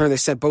 In return, they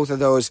sent both of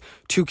those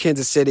to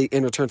Kansas City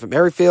in return for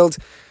Merrifield.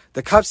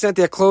 The Cubs sent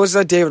their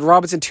closer, David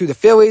Robertson, to the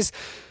Phillies.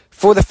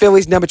 For the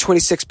Phillies, number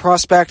 26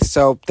 prospect,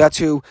 so that's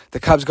who the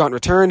Cubs got in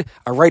return.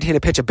 A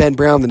right-handed pitcher, Ben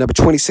Brown, the number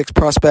 26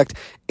 prospect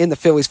in the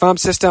Phillies farm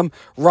system.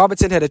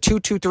 Robertson had a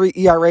 2.23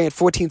 ERA and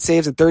 14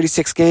 saves in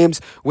 36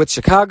 games with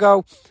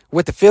Chicago.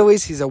 With the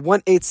Phillies, he's a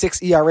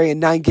 1.86 ERA in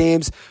 9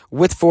 games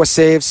with 4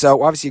 saves,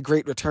 so obviously a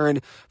great return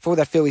for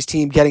that Phillies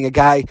team, getting a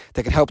guy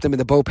that can help them in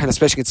the bullpen,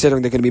 especially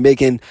considering they're going to be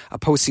making a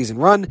postseason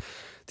run.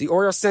 The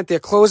Orioles sent their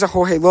closer,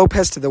 Jorge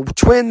Lopez, to the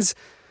Twins.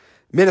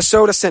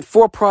 Minnesota sent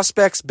 4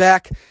 prospects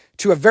back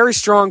to a very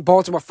strong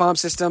Baltimore farm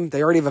system.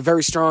 They already have a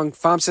very strong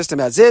farm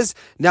system as is.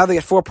 Now they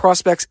get 4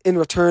 prospects in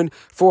return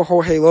for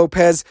Jorge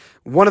Lopez.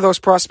 One of those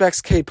prospects,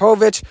 Cade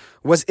Povich,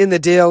 was in the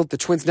deal, the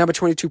Twins' number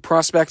 22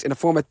 prospect and a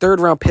former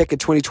third-round pick in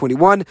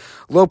 2021.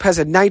 Lopez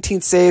had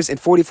 19 saves in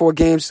 44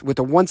 games with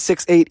a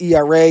 1.68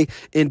 ERA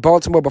in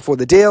Baltimore before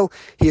the deal.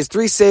 He has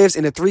 3 saves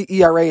and a 3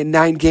 ERA in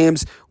 9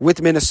 games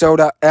with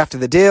Minnesota after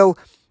the deal.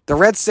 The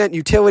Reds sent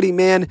utility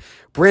man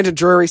Brandon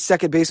Drury,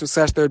 second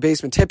baseman / third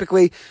baseman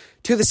typically,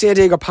 to the San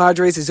Diego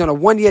Padres. He's on a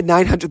 1-year,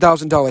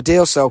 $900,000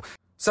 deal, so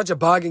such a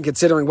bargain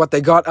considering what they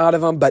got out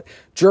of him. But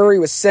Drury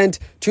was sent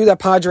to the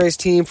Padres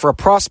team for a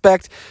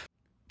prospect.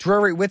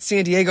 Drury with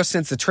San Diego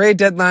since the trade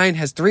deadline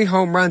has 3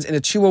 home runs and a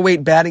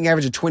 208 batting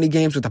average in 20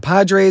 games with the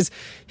Padres.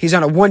 He's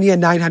on a 1-year,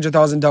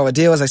 $900,000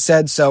 deal, as I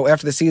said, so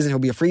after the season he'll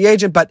be a free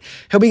agent, but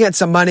he'll be getting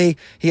some money.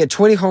 He had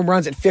 20 home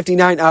runs and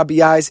 59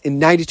 RBIs in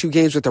 92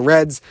 games with the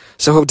Reds,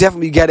 so he'll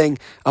definitely be getting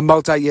a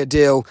multi-year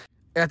deal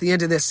at the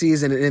end of this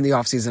season and in the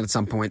offseason at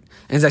some point.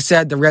 And as I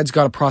said, the Reds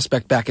got a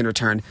prospect back in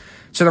return.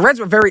 So the Reds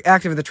were very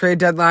active at the trade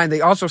deadline.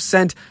 They also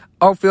sent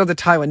outfielder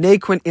Tyler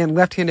Naquin and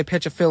left-handed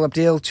pitcher Phillip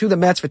Diehl to the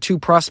Mets for 2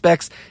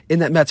 prospects in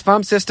that Mets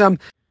farm system.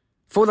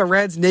 For the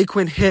Reds,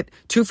 Naquin hit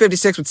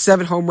 .256 with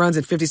 7 home runs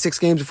in 56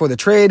 games before the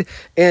trade,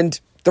 and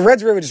the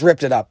Reds really just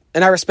ripped it up.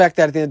 And I respect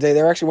that at the end of the day.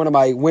 They were actually one of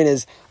my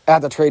winners at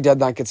the trade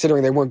deadline,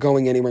 considering they weren't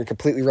going anywhere and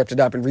completely ripped it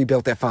up and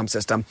rebuilt their farm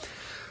system.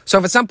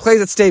 So for some plays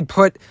that stayed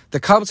put, the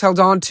Cubs held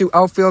on to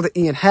outfielder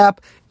Ian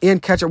Happ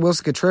and catcher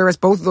Wilson Contreras.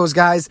 Both of those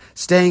guys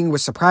staying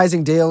with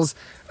surprising deals,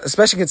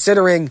 especially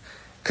considering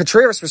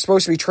Contreras was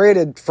supposed to be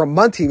traded for a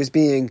month. He was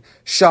being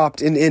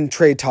shopped in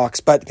trade talks.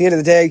 But at the end of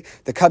the day,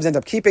 the Cubs end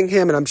up keeping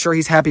him, and I'm sure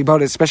he's happy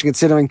about it, especially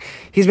considering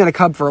he's been a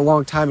Cub for a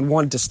long time and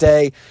wanted to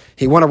stay.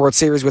 He won a World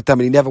Series with them,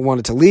 and he never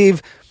wanted to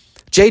leave.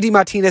 J.D.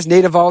 Martinez,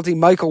 Nate Eovaldi,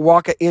 Michael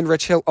Walker, and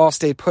Rich Hill all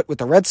stayed put with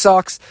the Red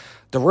Sox.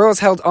 The Royals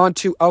held on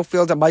to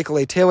outfielder Michael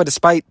A. Taylor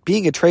despite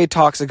being in trade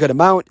talks a good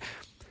amount.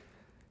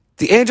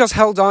 The Angels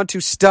held on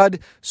to stud,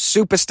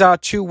 superstar,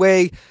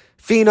 two-way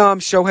phenom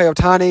Shohei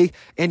Ohtani,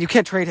 and you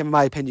can't trade him in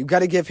my opinion. You got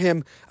to give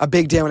him a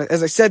big deal. And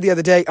as I said the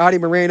other day, Adi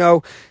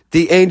Moreno,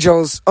 the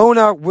Angels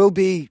owner, will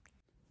be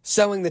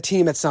selling the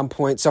team at some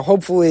point. So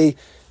hopefully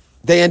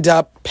they end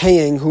up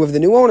paying, whoever the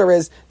new owner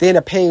is, they end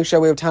up paying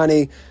Shohei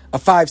Ohtani a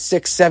 5,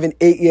 6, 7,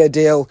 8-year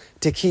deal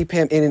to keep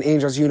him in an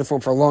Angels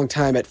uniform for a long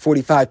time at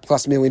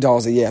 $45+ million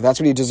a year. That's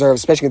what he deserves,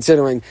 especially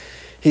considering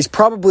he's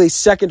probably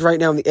second right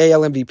now in the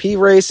AL MVP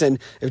race. And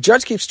if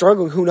Judge keeps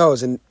struggling, who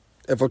knows? And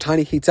if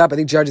Ohtani heats up, I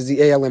think Judge is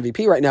the AL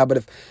MVP right now. But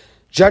if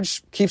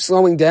Judge keeps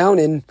slowing down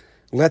and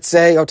let's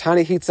say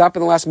Ohtani heats up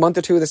in the last month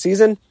or 2 of the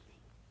season,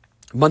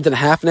 a month and a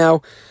half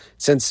now,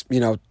 since,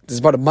 there's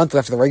about a month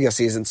left of the regular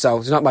season, so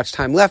there's not much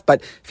time left.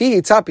 But if he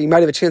heats up, he might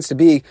have a chance to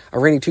be a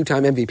reigning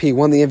 2-time MVP.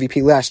 Won the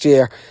MVP last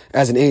year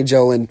as an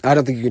Angel, and I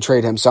don't think you can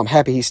trade him, so I'm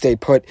happy he stayed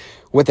put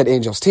with that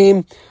Angels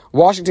team.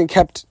 Washington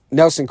kept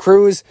Nelson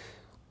Cruz,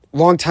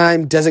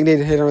 long-time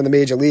designated hitter in the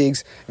major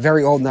leagues,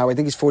 very old now. I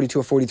think he's 42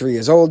 or 43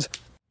 years old.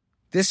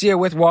 This year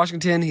with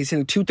Washington, he's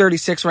hitting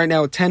 .236 right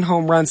now with 10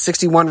 home runs,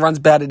 61 runs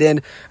batted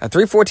in, a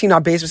 .314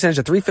 on-base percentage,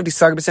 a .350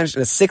 slugging percentage,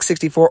 and a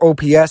 .664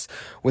 OPS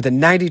with a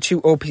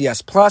 92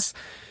 OPS+. plus.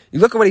 You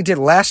look at what he did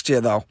last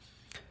year, though.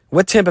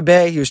 With Tampa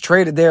Bay, he was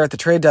traded there at the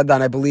trade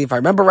deadline, I believe, if I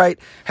remember right.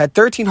 Had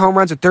 13 home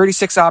runs with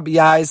 36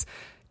 RBIs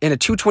and a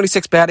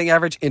 .226 batting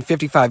average in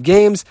 55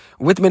 games.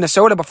 With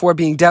Minnesota, before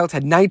being dealt,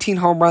 had 19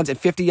 home runs and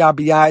 50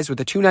 RBIs with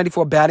a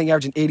 .294 batting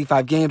average in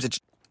 85 games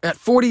at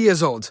 40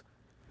 years old.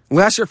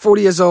 Last year,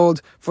 40 years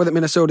old for the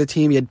Minnesota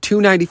team. He had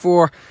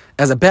 .294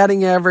 as a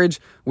batting average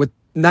with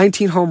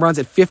 19 home runs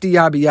and 50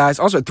 RBIs.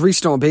 Also had 3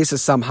 stolen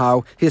bases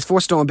somehow. He has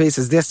 4 stolen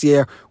bases this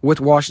year with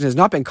Washington. Has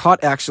not been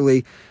caught,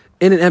 actually,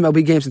 in an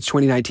MLB game since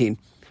 2019.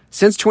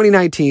 Since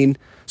 2019,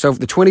 so for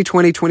the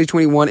 2020,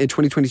 2021, and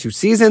 2022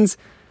 seasons,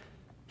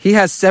 he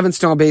has 7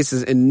 stolen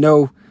bases and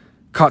no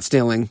caught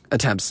stealing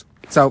attempts.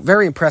 So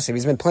very impressive.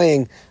 He's been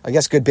playing, I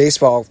guess, good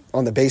baseball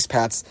on the base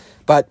paths.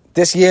 But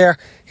this year,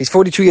 he's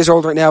 42 years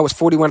old right now, was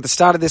 41 at the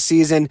start of this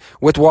season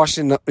with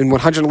Washington in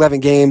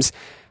 111 games,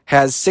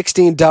 has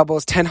 16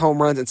 doubles, 10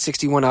 home runs, and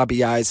 61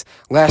 RBIs.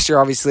 Last year,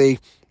 obviously,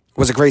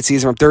 was a great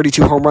season from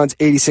 32 home runs,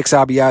 86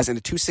 RBIs, and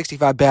a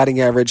 .265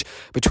 batting average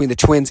between the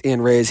Twins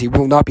and Rays. He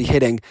will not be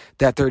hitting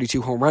that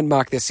 32 home run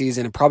mark this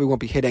season and probably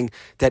won't be hitting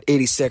that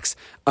 86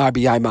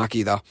 RBI mark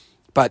either.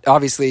 But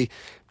obviously,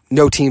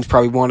 no teams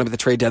probably want him at the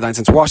trade deadline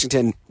since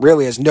Washington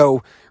really has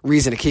no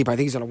reason to keep him. I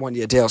think he's on a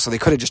 1-year deal, so they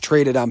could have just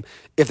traded him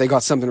if they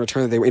got something in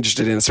return that they were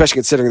interested in, especially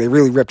considering they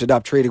really ripped it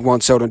up, trading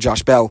Juan Soto and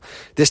Josh Bell.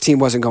 This team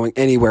wasn't going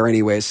anywhere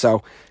anyways,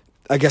 so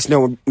I guess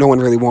no one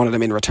really wanted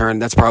him in return.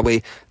 That's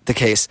probably the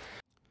case.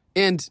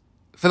 And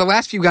for the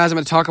last few guys I'm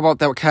going to talk about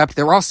that were kept,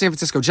 they were all San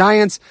Francisco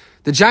Giants.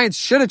 The Giants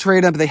should have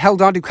traded him, but they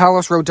held on to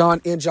Carlos Rodon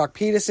and Jock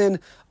Peterson.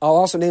 I'll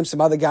also name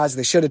some other guys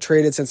they should have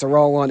traded since they're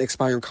all on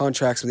expiring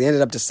contracts, but they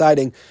ended up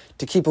deciding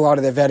to keep a lot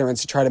of their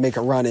veterans to try to make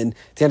a run, and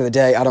at the end of the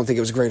day, I don't think it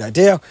was a great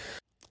idea.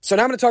 So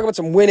now I'm going to talk about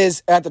some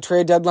winners at the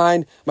trade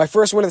deadline. My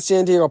first winner, the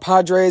San Diego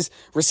Padres,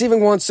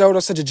 receiving Juan Soto,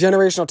 such a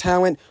generational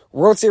talent,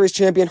 World Series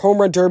champion, home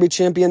run derby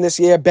champion this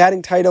year,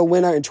 batting title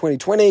winner in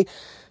 2020,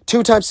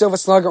 two-time Silver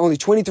Slugger, only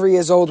 23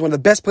 years old, one of the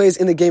best players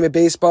in the game of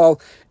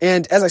baseball.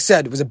 And as I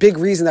said, it was a big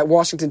reason that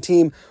Washington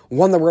team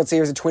won the World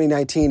Series in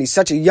 2019. He's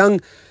such a young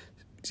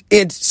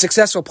and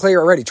successful player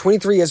already,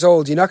 23 years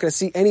old. You're not going to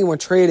see anyone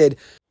traded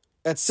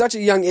at such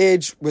a young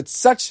age with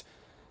such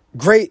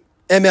great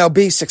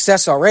MLB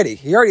success already.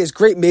 He already has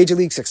great major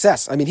league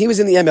success. I mean, he was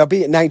in the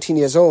MLB at 19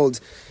 years old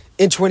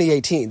in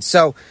 2018.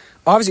 So,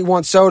 obviously,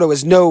 Juan Soto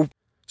is no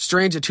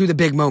stranger to the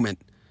big moment.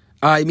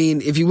 I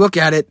mean, if you look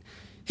at it,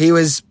 he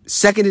was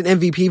second in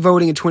MVP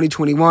voting in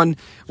 2021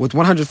 with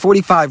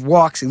 145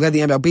 walks. He led the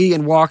MLB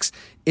in walks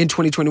in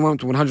 2021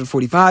 with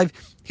 145.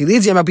 He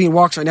leads the MLB in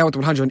walks right now with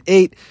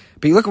 108.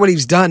 But you look at what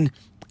he's done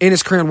in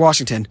his career in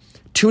Washington.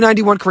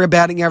 291 career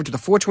batting average with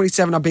a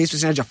 427 on base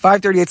percentage, a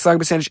 538 slugging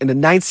percentage, and a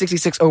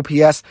 966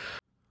 OPS.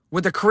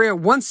 With a career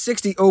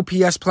 160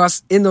 OPS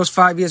plus in those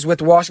 5 years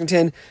with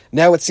Washington.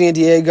 Now with San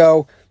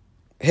Diego,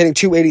 hitting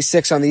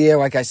 286 on the year,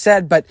 like I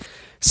said. But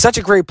such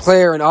a great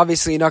player, and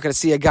obviously you're not going to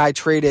see a guy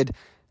traded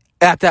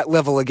at that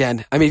level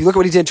again. I mean, if you look at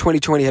what he did in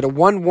 2020, he had a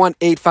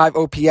 1185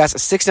 OPS, a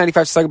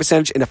 695 slugging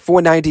percentage, and a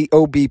 490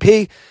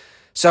 OBP.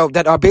 So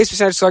that our base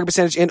percentage, slugging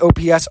percentage, and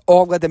OPS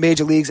all led the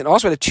major leagues, and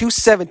also had a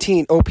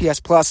 217 OPS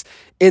plus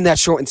in that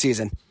shortened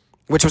season,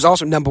 which was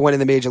also number one in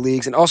the major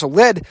leagues, and also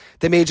led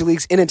the major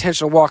leagues in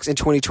intentional walks in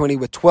 2020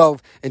 with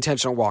 12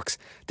 intentional walks.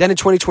 Then in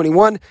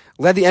 2021,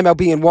 led the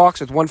MLB in walks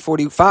with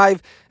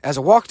 145 as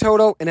a walk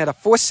total, and had a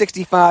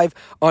 465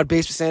 on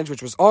base percentage,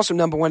 which was also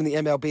number one in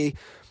the MLB,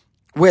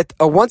 with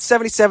a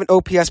 177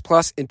 OPS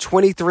plus in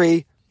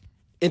 23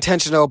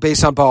 intentional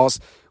base on balls,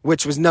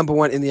 which was number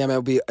one in the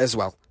MLB as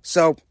well.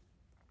 So,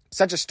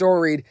 such a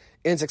storied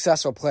and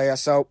successful player.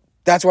 So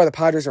that's why the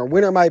Padres are a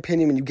winner, in my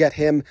opinion, when you get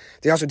him.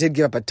 They also did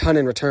give up a ton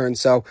in return.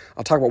 So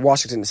I'll talk about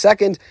Washington in a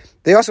second.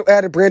 They also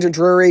added Brandon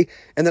Drury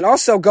and then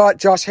also got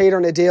Josh Hader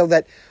on a deal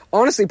that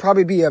honestly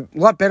probably be a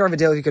lot better of a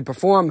deal if he could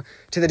perform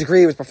to the degree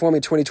he was performing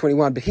in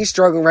 2021. But he's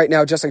struggling right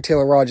now just like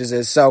Taylor Rogers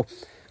is. So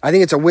I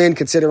think it's a win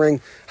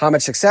considering how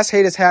much success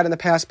Hader's had in the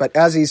past. But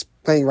as he's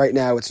playing right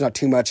now, it's not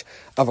too much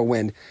of a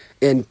win.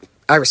 And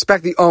I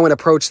respect the all-in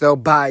approach, though,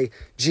 by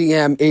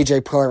GM A.J.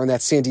 Preller in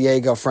that San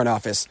Diego front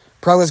office.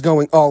 Preller's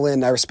going all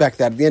in. I respect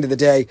that. At the end of the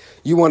day,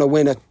 you want to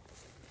win a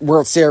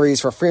World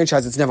Series for a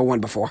franchise that's never won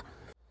before.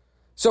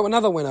 So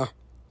another winner,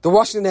 the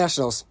Washington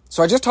Nationals.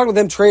 So I just talked about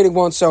them trading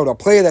Juan Soto, a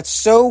player that's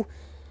so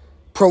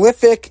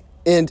prolific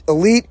and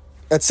elite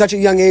at such a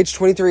young age,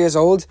 23 years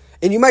old.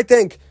 And you might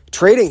think,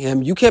 trading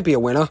him, you can't be a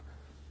winner.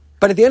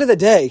 But at the end of the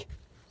day,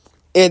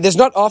 and there's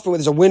not often where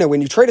there's a winner.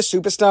 When you trade a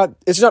superstar,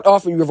 it's not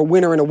often you have a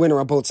winner and a winner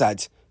on both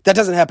sides. That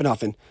doesn't happen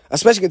often,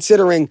 especially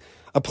considering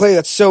a player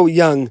that's so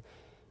young,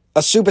 a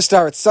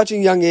superstar at such a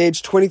young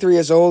age, 23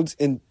 years old,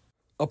 and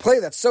a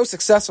player that's so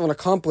successful and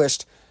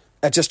accomplished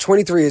at just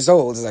 23 years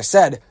old, as I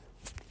said.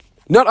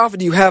 Not often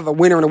do you have a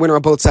winner and a winner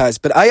on both sides,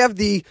 but I have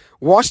the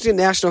Washington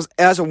Nationals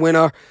as a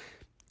winner.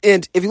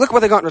 And if you look at what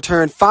they got in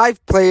return,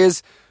 5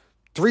 players,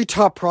 3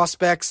 top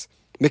prospects.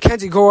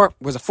 Mackenzie Gore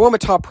was a former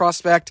top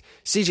prospect.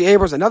 C.J.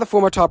 Abrams, another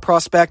former top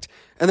prospect.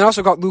 And then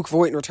also got Luke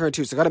Voigt in return,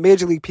 too. So got a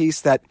major league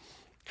piece that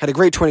had a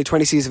great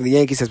 2020 season for the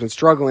Yankees, has been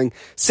struggling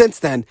since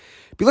then.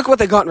 But you look at what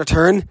they got in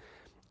return.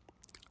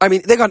 I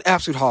mean, they got an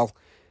absolute haul.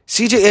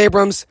 C.J.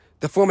 Abrams,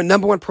 the former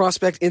number 1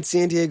 prospect in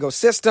San Diego's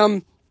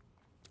system.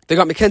 They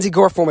got Mackenzie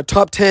Gore, former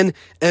top 10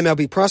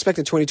 MLB prospect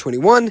in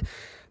 2021.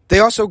 They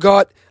also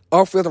got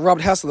outfielder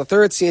Robert Hassel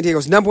III, San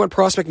Diego's number 1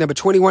 prospect, number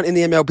 21 in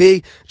the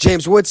MLB.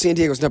 James Wood, San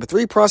Diego's number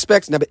 3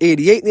 prospect, number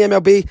 88 in the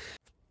MLB.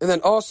 And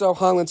then also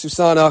Harlan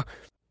Susana,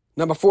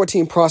 number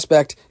 14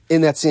 prospect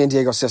in that San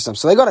Diego system.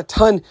 So they got a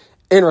ton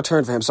in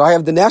return for him. So I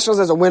have the Nationals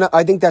as a winner.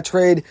 I think that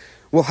trade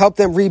will help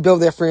them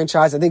rebuild their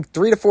franchise. I think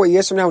 3 to 4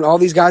 years from now, when all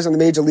these guys are in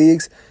the major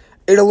leagues,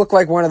 it'll look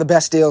like one of the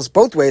best deals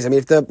both ways. I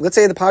mean, let's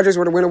say the Padres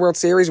were to win a World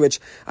Series, which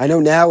I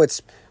know now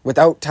it's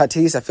without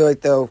Tatis. I feel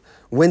like the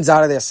wins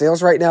out of their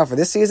sails right now for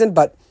this season,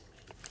 but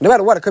no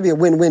matter what, it could be a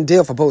win-win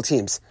deal for both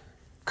teams.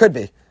 Could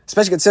be.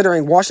 Especially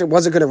considering Washington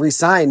wasn't going to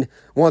re-sign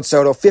Juan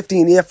Soto.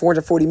 15-year,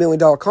 $440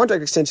 million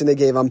contract extension they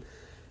gave him.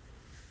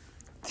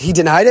 He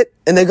denied it,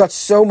 and they got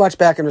so much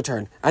back in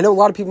return. I know a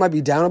lot of people might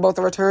be down about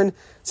the return,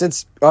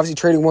 since obviously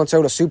trading Juan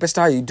Soto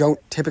superstar, you don't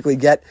typically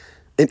get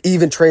an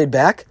even trade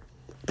back.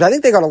 But I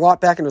think they got a lot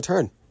back in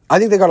return.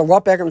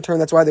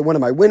 That's why they're one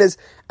of my winners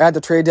at the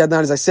trade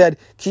deadline. As I said,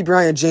 keep your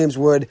eye on James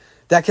Wood.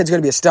 That kid's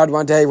going to be a stud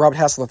one day. Robert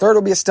Hassel III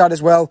will be a stud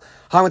as well.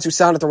 Harlan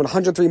Susana throwing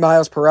 103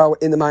 miles per hour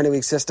in the minor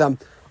league system.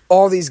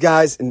 All these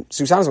guys, and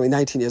Susana's only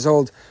 19 years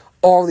old,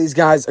 all these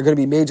guys are going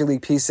to be major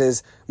league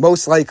pieces,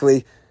 most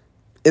likely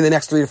in the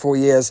next 3 to 4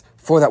 years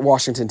for that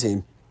Washington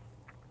team.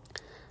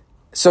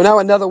 So now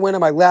another winner,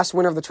 my last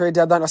winner of the trade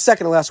deadline, or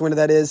second to last winner,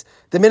 that is,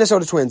 the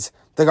Minnesota Twins.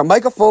 They got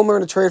Michael Fulmer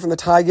in a trade from the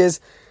Tigers.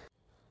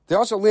 They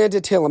also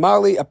landed Taylor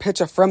Mahle, a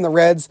pitcher from the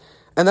Reds,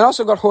 and they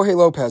also got Jorge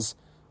Lopez,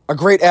 a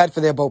great ad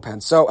for their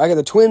bullpen. So I got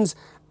the Twins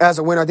as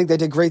a winner. I think they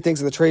did great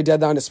things at the trade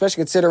deadline,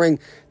 especially considering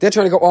they're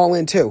trying to go all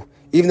in too.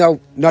 Even though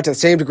not to the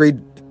same degree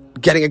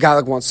getting a guy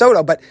like Juan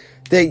Soto, but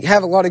they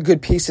have a lot of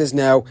good pieces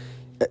now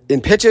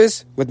in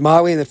pitches with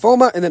Molly and the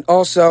Fulma, and then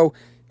also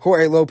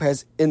Jorge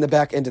Lopez in the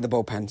back end of the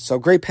bullpen. So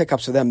great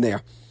pickups for them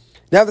there.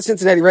 Now the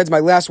Cincinnati Reds, my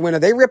last winner,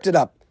 they ripped it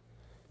up.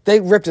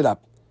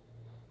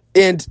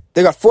 And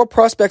they got 4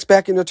 prospects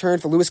back in return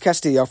for Luis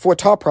Castillo, 4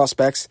 top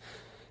prospects.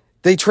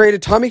 They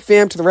traded Tommy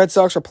Pham to the Red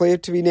Sox for a player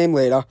to be named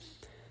later.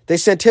 They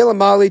sent Taylor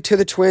Mahle to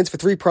the Twins for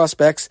 3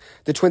 prospects.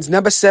 The Twins'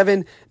 number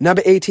 7,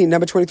 number 18,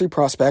 number 23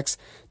 prospects.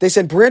 They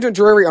sent Brandon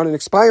Drury on an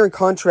expiring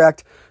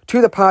contract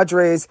to the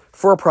Padres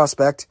for a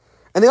prospect.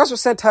 And they also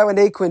sent Tyler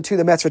Naquin to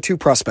the Mets for 2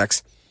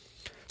 prospects.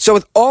 So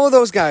with all of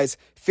those guys,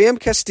 Pham,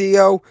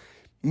 Castillo,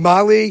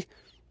 Mahle,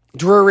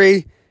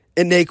 Drury,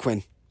 and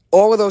Naquin,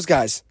 all of those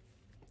guys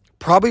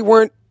probably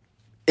weren't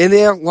in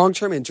their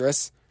long-term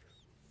interests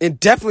and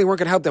definitely weren't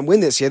going to help them win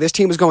this year. This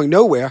team was going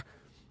nowhere.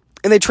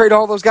 And they trade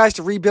all those guys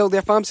to rebuild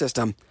their farm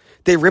system.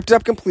 They ripped it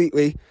up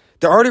completely.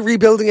 They're already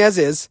rebuilding as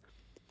is.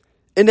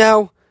 And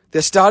now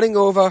they're starting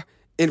over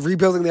and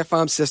rebuilding their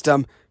farm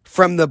system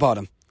from the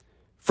bottom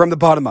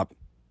up.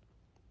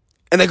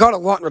 And they got a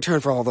lot in return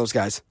for all those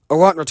guys. A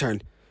lot in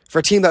return. For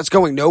a team that's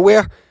going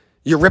nowhere,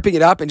 you're ripping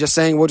it up and just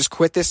saying, we'll just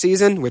quit this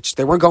season, which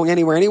they weren't going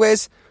anywhere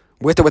anyways,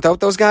 with or without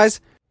those guys,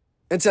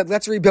 and said,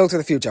 let's rebuild for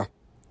the future.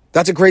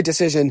 That's a great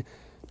decision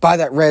by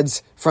that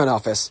Reds front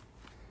office.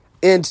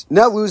 And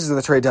now loses in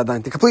the trade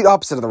deadline. The complete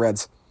opposite of the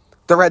Reds.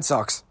 The Red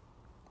Sox.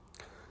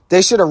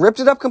 They should have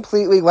ripped it up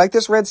completely like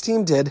this Reds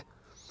team did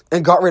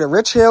and got rid of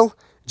Rich Hill,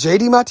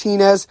 J.D.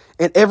 Martinez,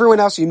 and everyone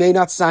else you may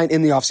not sign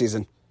in the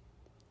offseason.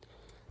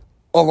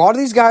 A lot of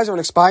these guys are on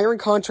expiring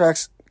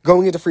contracts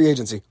going into free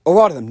agency. A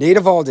lot of them. Nate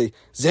Eovaldi,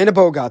 Xander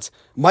Bogaerts,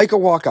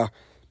 Michael Walker,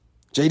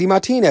 J.D.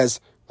 Martinez,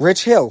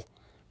 Rich Hill.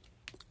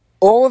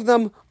 All of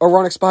them are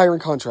on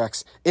expiring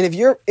contracts. And if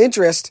your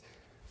interest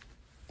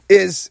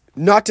is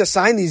not to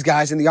sign these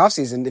guys in the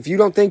offseason, if you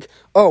don't think,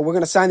 we're going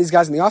to sign these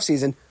guys in the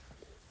offseason,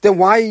 then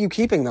why are you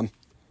keeping them?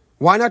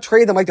 Why not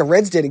trade them like the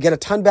Reds did and get a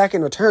ton back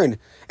in return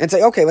and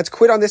say, okay, let's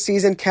quit on this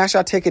season, cash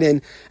our ticket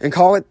in, and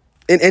call it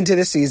an end to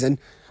this season.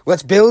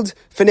 Let's build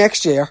for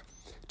next year,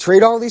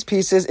 trade all these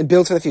pieces, and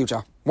build for the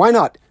future. Why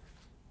not?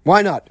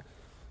 Why not?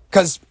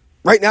 Because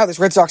right now this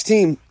Red Sox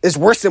team is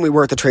worse than we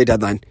were at the trade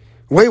deadline.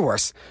 Way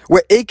worse.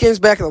 We're 8 games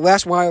back in the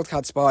last wild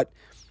card spot,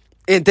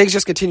 and things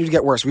just continue to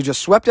get worse. We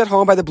just swept at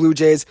home by the Blue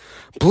Jays,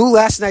 blew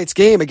last night's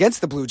game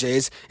against the Blue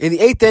Jays. In the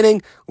 8th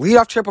inning,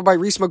 leadoff triple by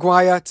Reese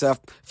McGuire. It's a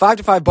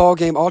 5-5 ball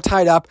game, all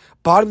tied up.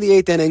 Bottom of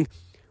the 8th inning,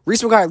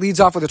 Reese McGuire leads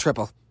off with a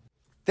triple.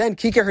 Then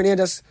Kike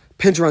Hernandez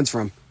pinch runs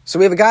for him. So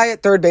we have a guy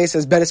at third base that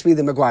has better speed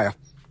than McGuire.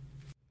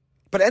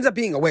 But it ends up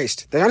being a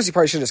waste. They honestly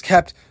probably should have just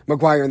kept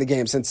McGuire in the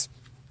game since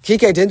Kike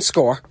didn't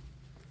score.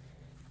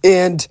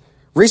 And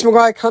Reese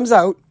McGuire comes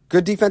out,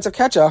 good defensive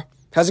catcher,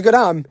 has a good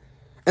arm,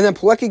 and then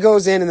Pilecki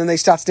goes in, and then they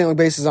start stealing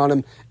bases on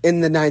him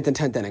in the 9th and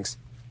 10th innings.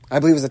 I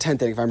believe it was the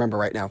 10th inning, if I remember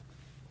right now.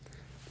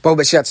 Bo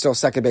Bichette's still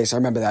second base. I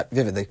remember that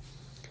vividly.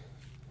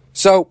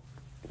 So,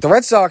 the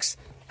Red Sox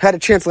had a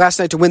chance last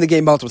night to win the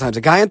game multiple times.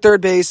 A guy on third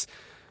base,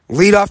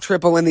 leadoff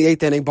triple in the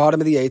 8th inning,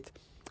 bottom of the 8th.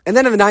 And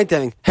then in the 9th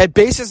inning, had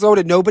bases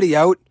loaded, nobody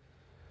out.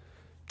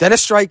 Then a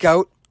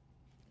strikeout.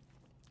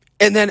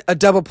 And then a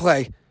double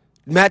play.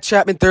 Matt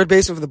Chapman, third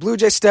baseman for the Blue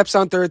Jays, steps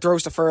on third,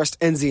 throws to first,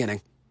 ends the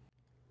inning.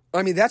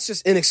 I mean, that's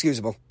just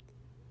inexcusable.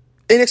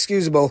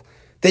 Inexcusable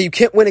that you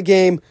can't win a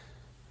game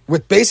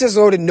with bases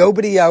loaded,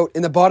 nobody out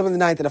in the bottom of the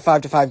 9th in a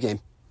 5-5 game.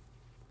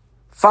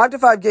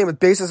 5-5 game with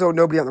bases loaded,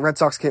 nobody out, and the Red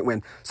Sox can't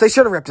win. So they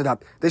should have ripped it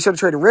up. They should have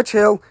traded Rich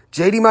Hill,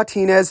 J.D.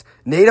 Martinez,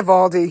 Nate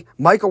Eovaldi,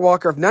 Michael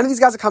Walker. If none of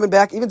these guys are coming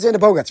back, even Xander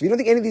Bogaerts, if you don't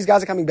think any of these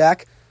guys are coming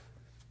back,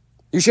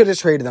 you should have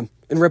just traded them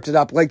and ripped it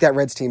up like that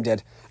Reds team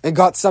did and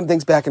got some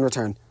things back in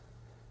return.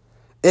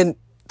 And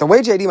the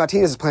way J.D.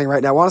 Martinez is playing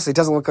right now, honestly, it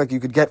doesn't look like you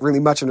could get really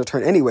much in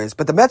return anyways.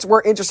 But the Mets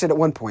were interested at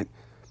one point.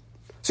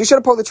 So you should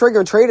have pulled the trigger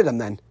and traded him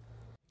then.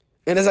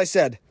 And as I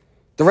said,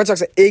 the Red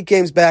Sox are 8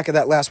 games back at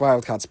that last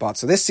wild card spot.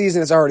 So this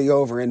season is already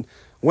over, and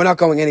we're not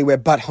going anywhere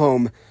but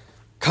home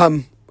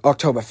come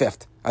October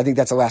 5th. I think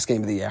that's the last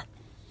game of the year.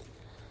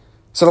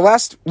 So the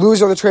last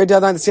loser of the trade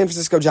deadline, the San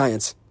Francisco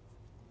Giants.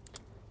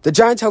 The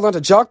Giants held on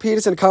to Jock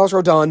Peterson and Carlos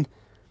Rodon.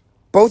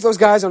 Both those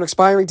guys on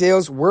expiring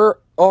deals were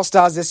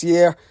all-stars this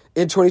year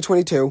in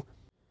 2022.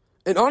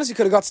 And honestly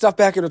could have got stuff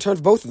back in return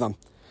for both of them.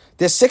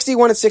 They're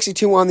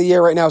 61-62 on the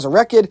year right now as a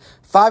record,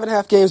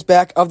 5.5 games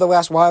back of the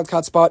last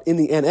wildcard spot in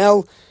the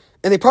NL,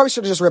 and they probably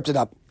should have just ripped it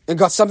up and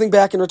got something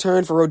back in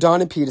return for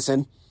Rodon and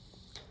Peterson.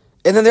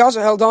 And then they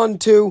also held on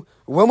to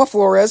Wilmer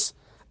Flores,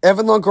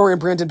 Evan Longoria, and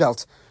Brandon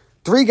Belt.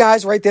 3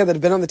 guys right there that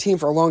have been on the team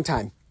for a long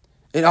time.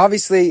 And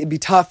obviously, it'd be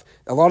tough.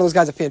 A lot of those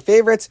guys are fan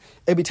favorites.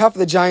 It'd be tough for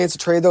the Giants to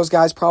trade those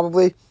guys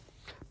probably.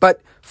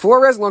 But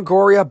Flores,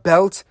 Longoria,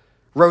 Belt,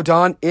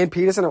 Rodon, and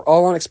Peterson are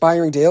all on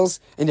expiring deals.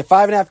 And you're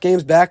 5.5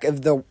 games back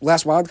of the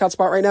last wildcard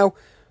spot right now.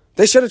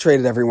 They should have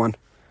traded everyone.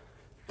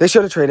 They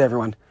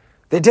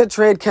did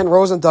trade Ken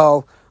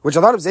Rosenthal, which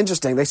I thought was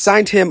interesting. They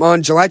signed him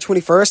on July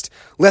 21st.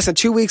 Less than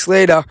 2 weeks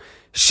later,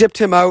 shipped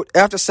him out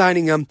after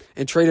signing him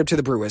and traded him to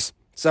the Brewers.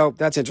 So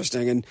that's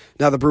interesting. And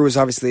now the Brewers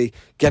obviously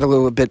get a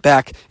little bit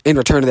back in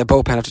return to their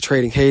bullpen after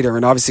trading Hader.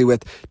 And obviously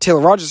with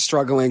Taylor Rogers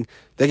struggling,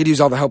 they could use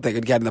all the help they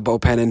could get in the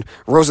bullpen. And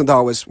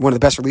Rosenthal was one of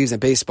the best relievers in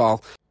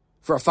baseball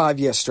for a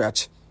 5-year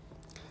stretch.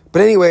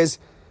 But anyways,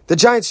 the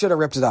Giants should have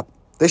ripped it up.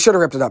 They should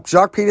have ripped it up.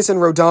 Jock Peterson,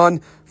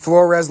 Rodon,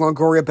 Flores,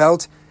 Longoria,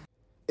 Belt.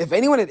 If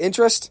anyone had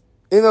interest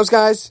in those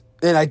guys,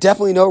 and I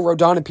definitely know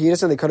Rodon and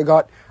Peterson, they could have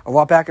got a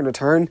lot back in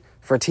return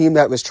for a team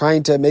that was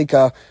trying to make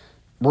a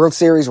World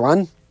Series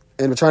run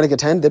and were trying to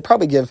contend, they'd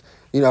probably give,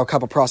 a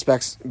couple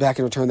prospects back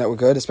in return that were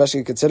good,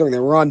 especially considering they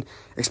were on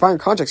expiring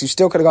contracts. You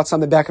still could have got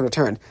something back in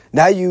return.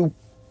 Now you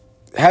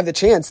have the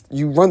chance,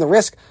 you run the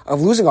risk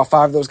of losing all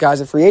 5 of those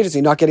guys in free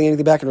agency, not getting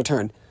anything back in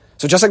return.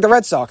 So just like the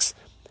Red Sox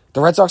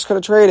could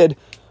have traded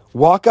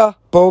Walker,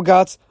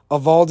 Bogarts,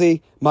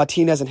 Eovaldi,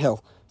 Martinez, and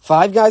Hill.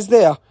 5 guys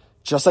there,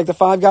 just like the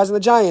 5 guys in the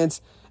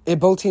Giants, and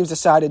both teams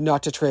decided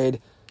not to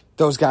trade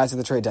those guys at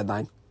the trade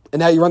deadline. And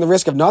now you run the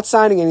risk of not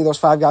signing any of those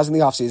 5 guys in the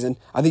offseason.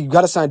 I think you've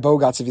got to sign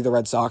Bogarts if you're the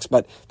Red Sox,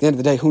 but at the end of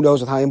the day, who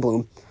knows with Chaim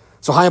Bloom.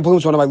 So Chaim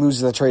Bloom's one of my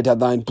losers at the trade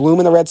deadline. Bloom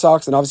and the Red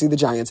Sox, and obviously the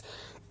Giants.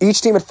 Each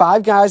team had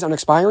 5 guys on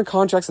expiring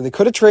contracts that they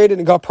could have traded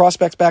and got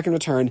prospects back in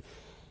return,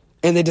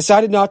 and they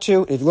decided not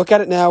to. And if you look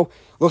at it now, it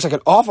looks like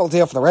an awful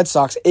deal for the Red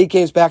Sox. 8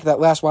 games back at that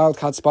last wild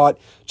card spot,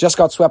 just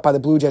got swept by the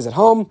Blue Jays at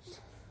home.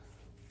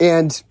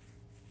 And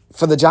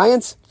for the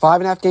Giants,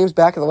 5.5 games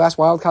back at the last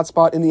wild card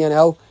spot in the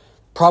NL.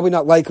 Probably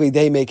not likely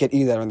they make it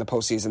either in the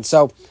postseason.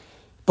 So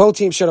both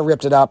teams should have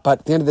ripped it up, but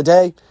at the end of the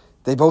day,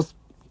 they both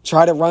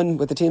tried to run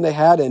with the team they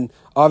had, and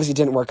obviously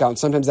didn't work out. And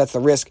sometimes that's the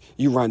risk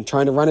you run,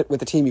 trying to run it with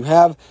the team you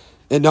have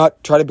and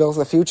not try to build for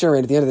the future.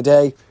 And at the end of the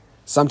day,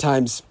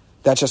 sometimes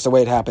that's just the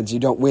way it happens. You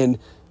don't win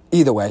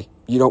either way.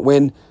 You don't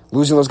win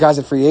losing those guys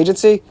in free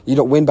agency. You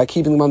don't win by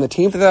keeping them on the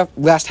team for the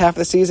last half of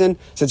the season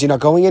since you're not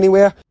going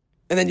anywhere.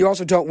 And then you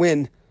also don't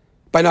win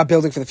by not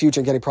building for the future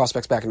and getting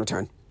prospects back in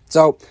return.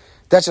 So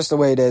that's just the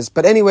way it is.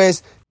 But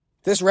anyways,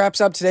 this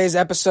wraps up today's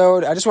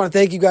episode. I just want to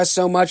thank you guys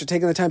so much for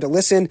taking the time to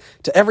listen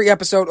to every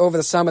episode over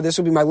the summer. This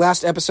will be my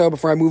last episode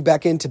before I move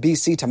back into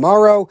BC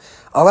tomorrow.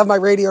 I'll have my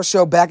radio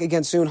show back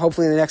again soon,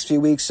 hopefully in the next few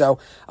weeks. So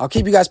I'll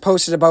keep you guys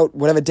posted about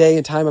whatever day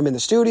and time I'm in the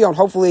studio, and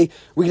hopefully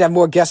we can have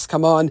more guests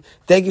come on.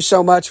 Thank you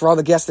so much for all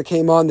the guests that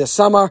came on this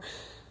summer.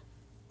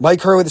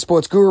 Mike Hurley, the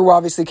sports guru,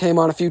 obviously came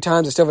on a few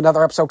times. I still have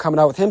another episode coming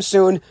out with him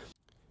soon.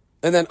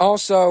 And then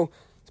also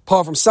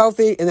Paul from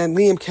Southie, and then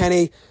Liam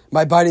Kenny,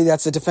 my buddy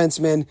that's a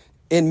defenseman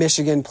in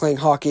Michigan playing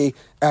hockey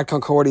at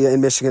Concordia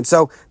in Michigan.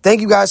 So thank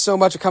you guys so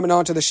much for coming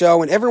on to the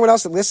show, and everyone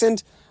else that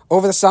listened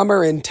over the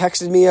summer and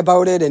texted me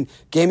about it and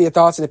gave me your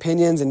thoughts and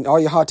opinions and all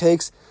your hot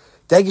takes.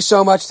 Thank you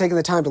so much for taking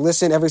the time to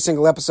listen every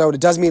single episode.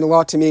 It does mean a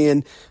lot to me,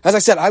 and as I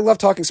said, I love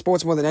talking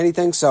sports more than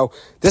anything, so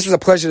this was a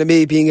pleasure to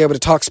me being able to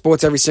talk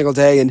sports every single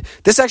day, and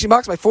this actually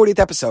marks my 40th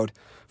episode.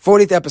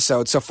 40th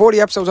episode. So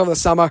 40 episodes over the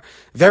summer.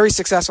 Very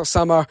successful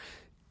summer.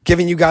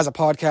 Giving you guys a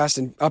podcast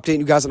and updating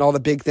you guys on all the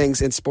big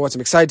things in sports.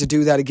 I'm excited to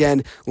do that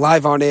again,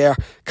 live on air,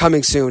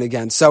 coming soon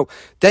again. So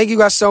thank you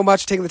guys so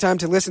much for taking the time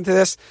to listen to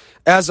this.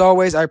 As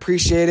always, I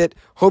appreciate it.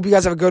 Hope you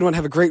guys have a good one.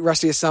 Have a great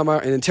rest of your summer.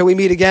 And until we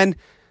meet again,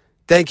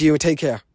 thank you and take care.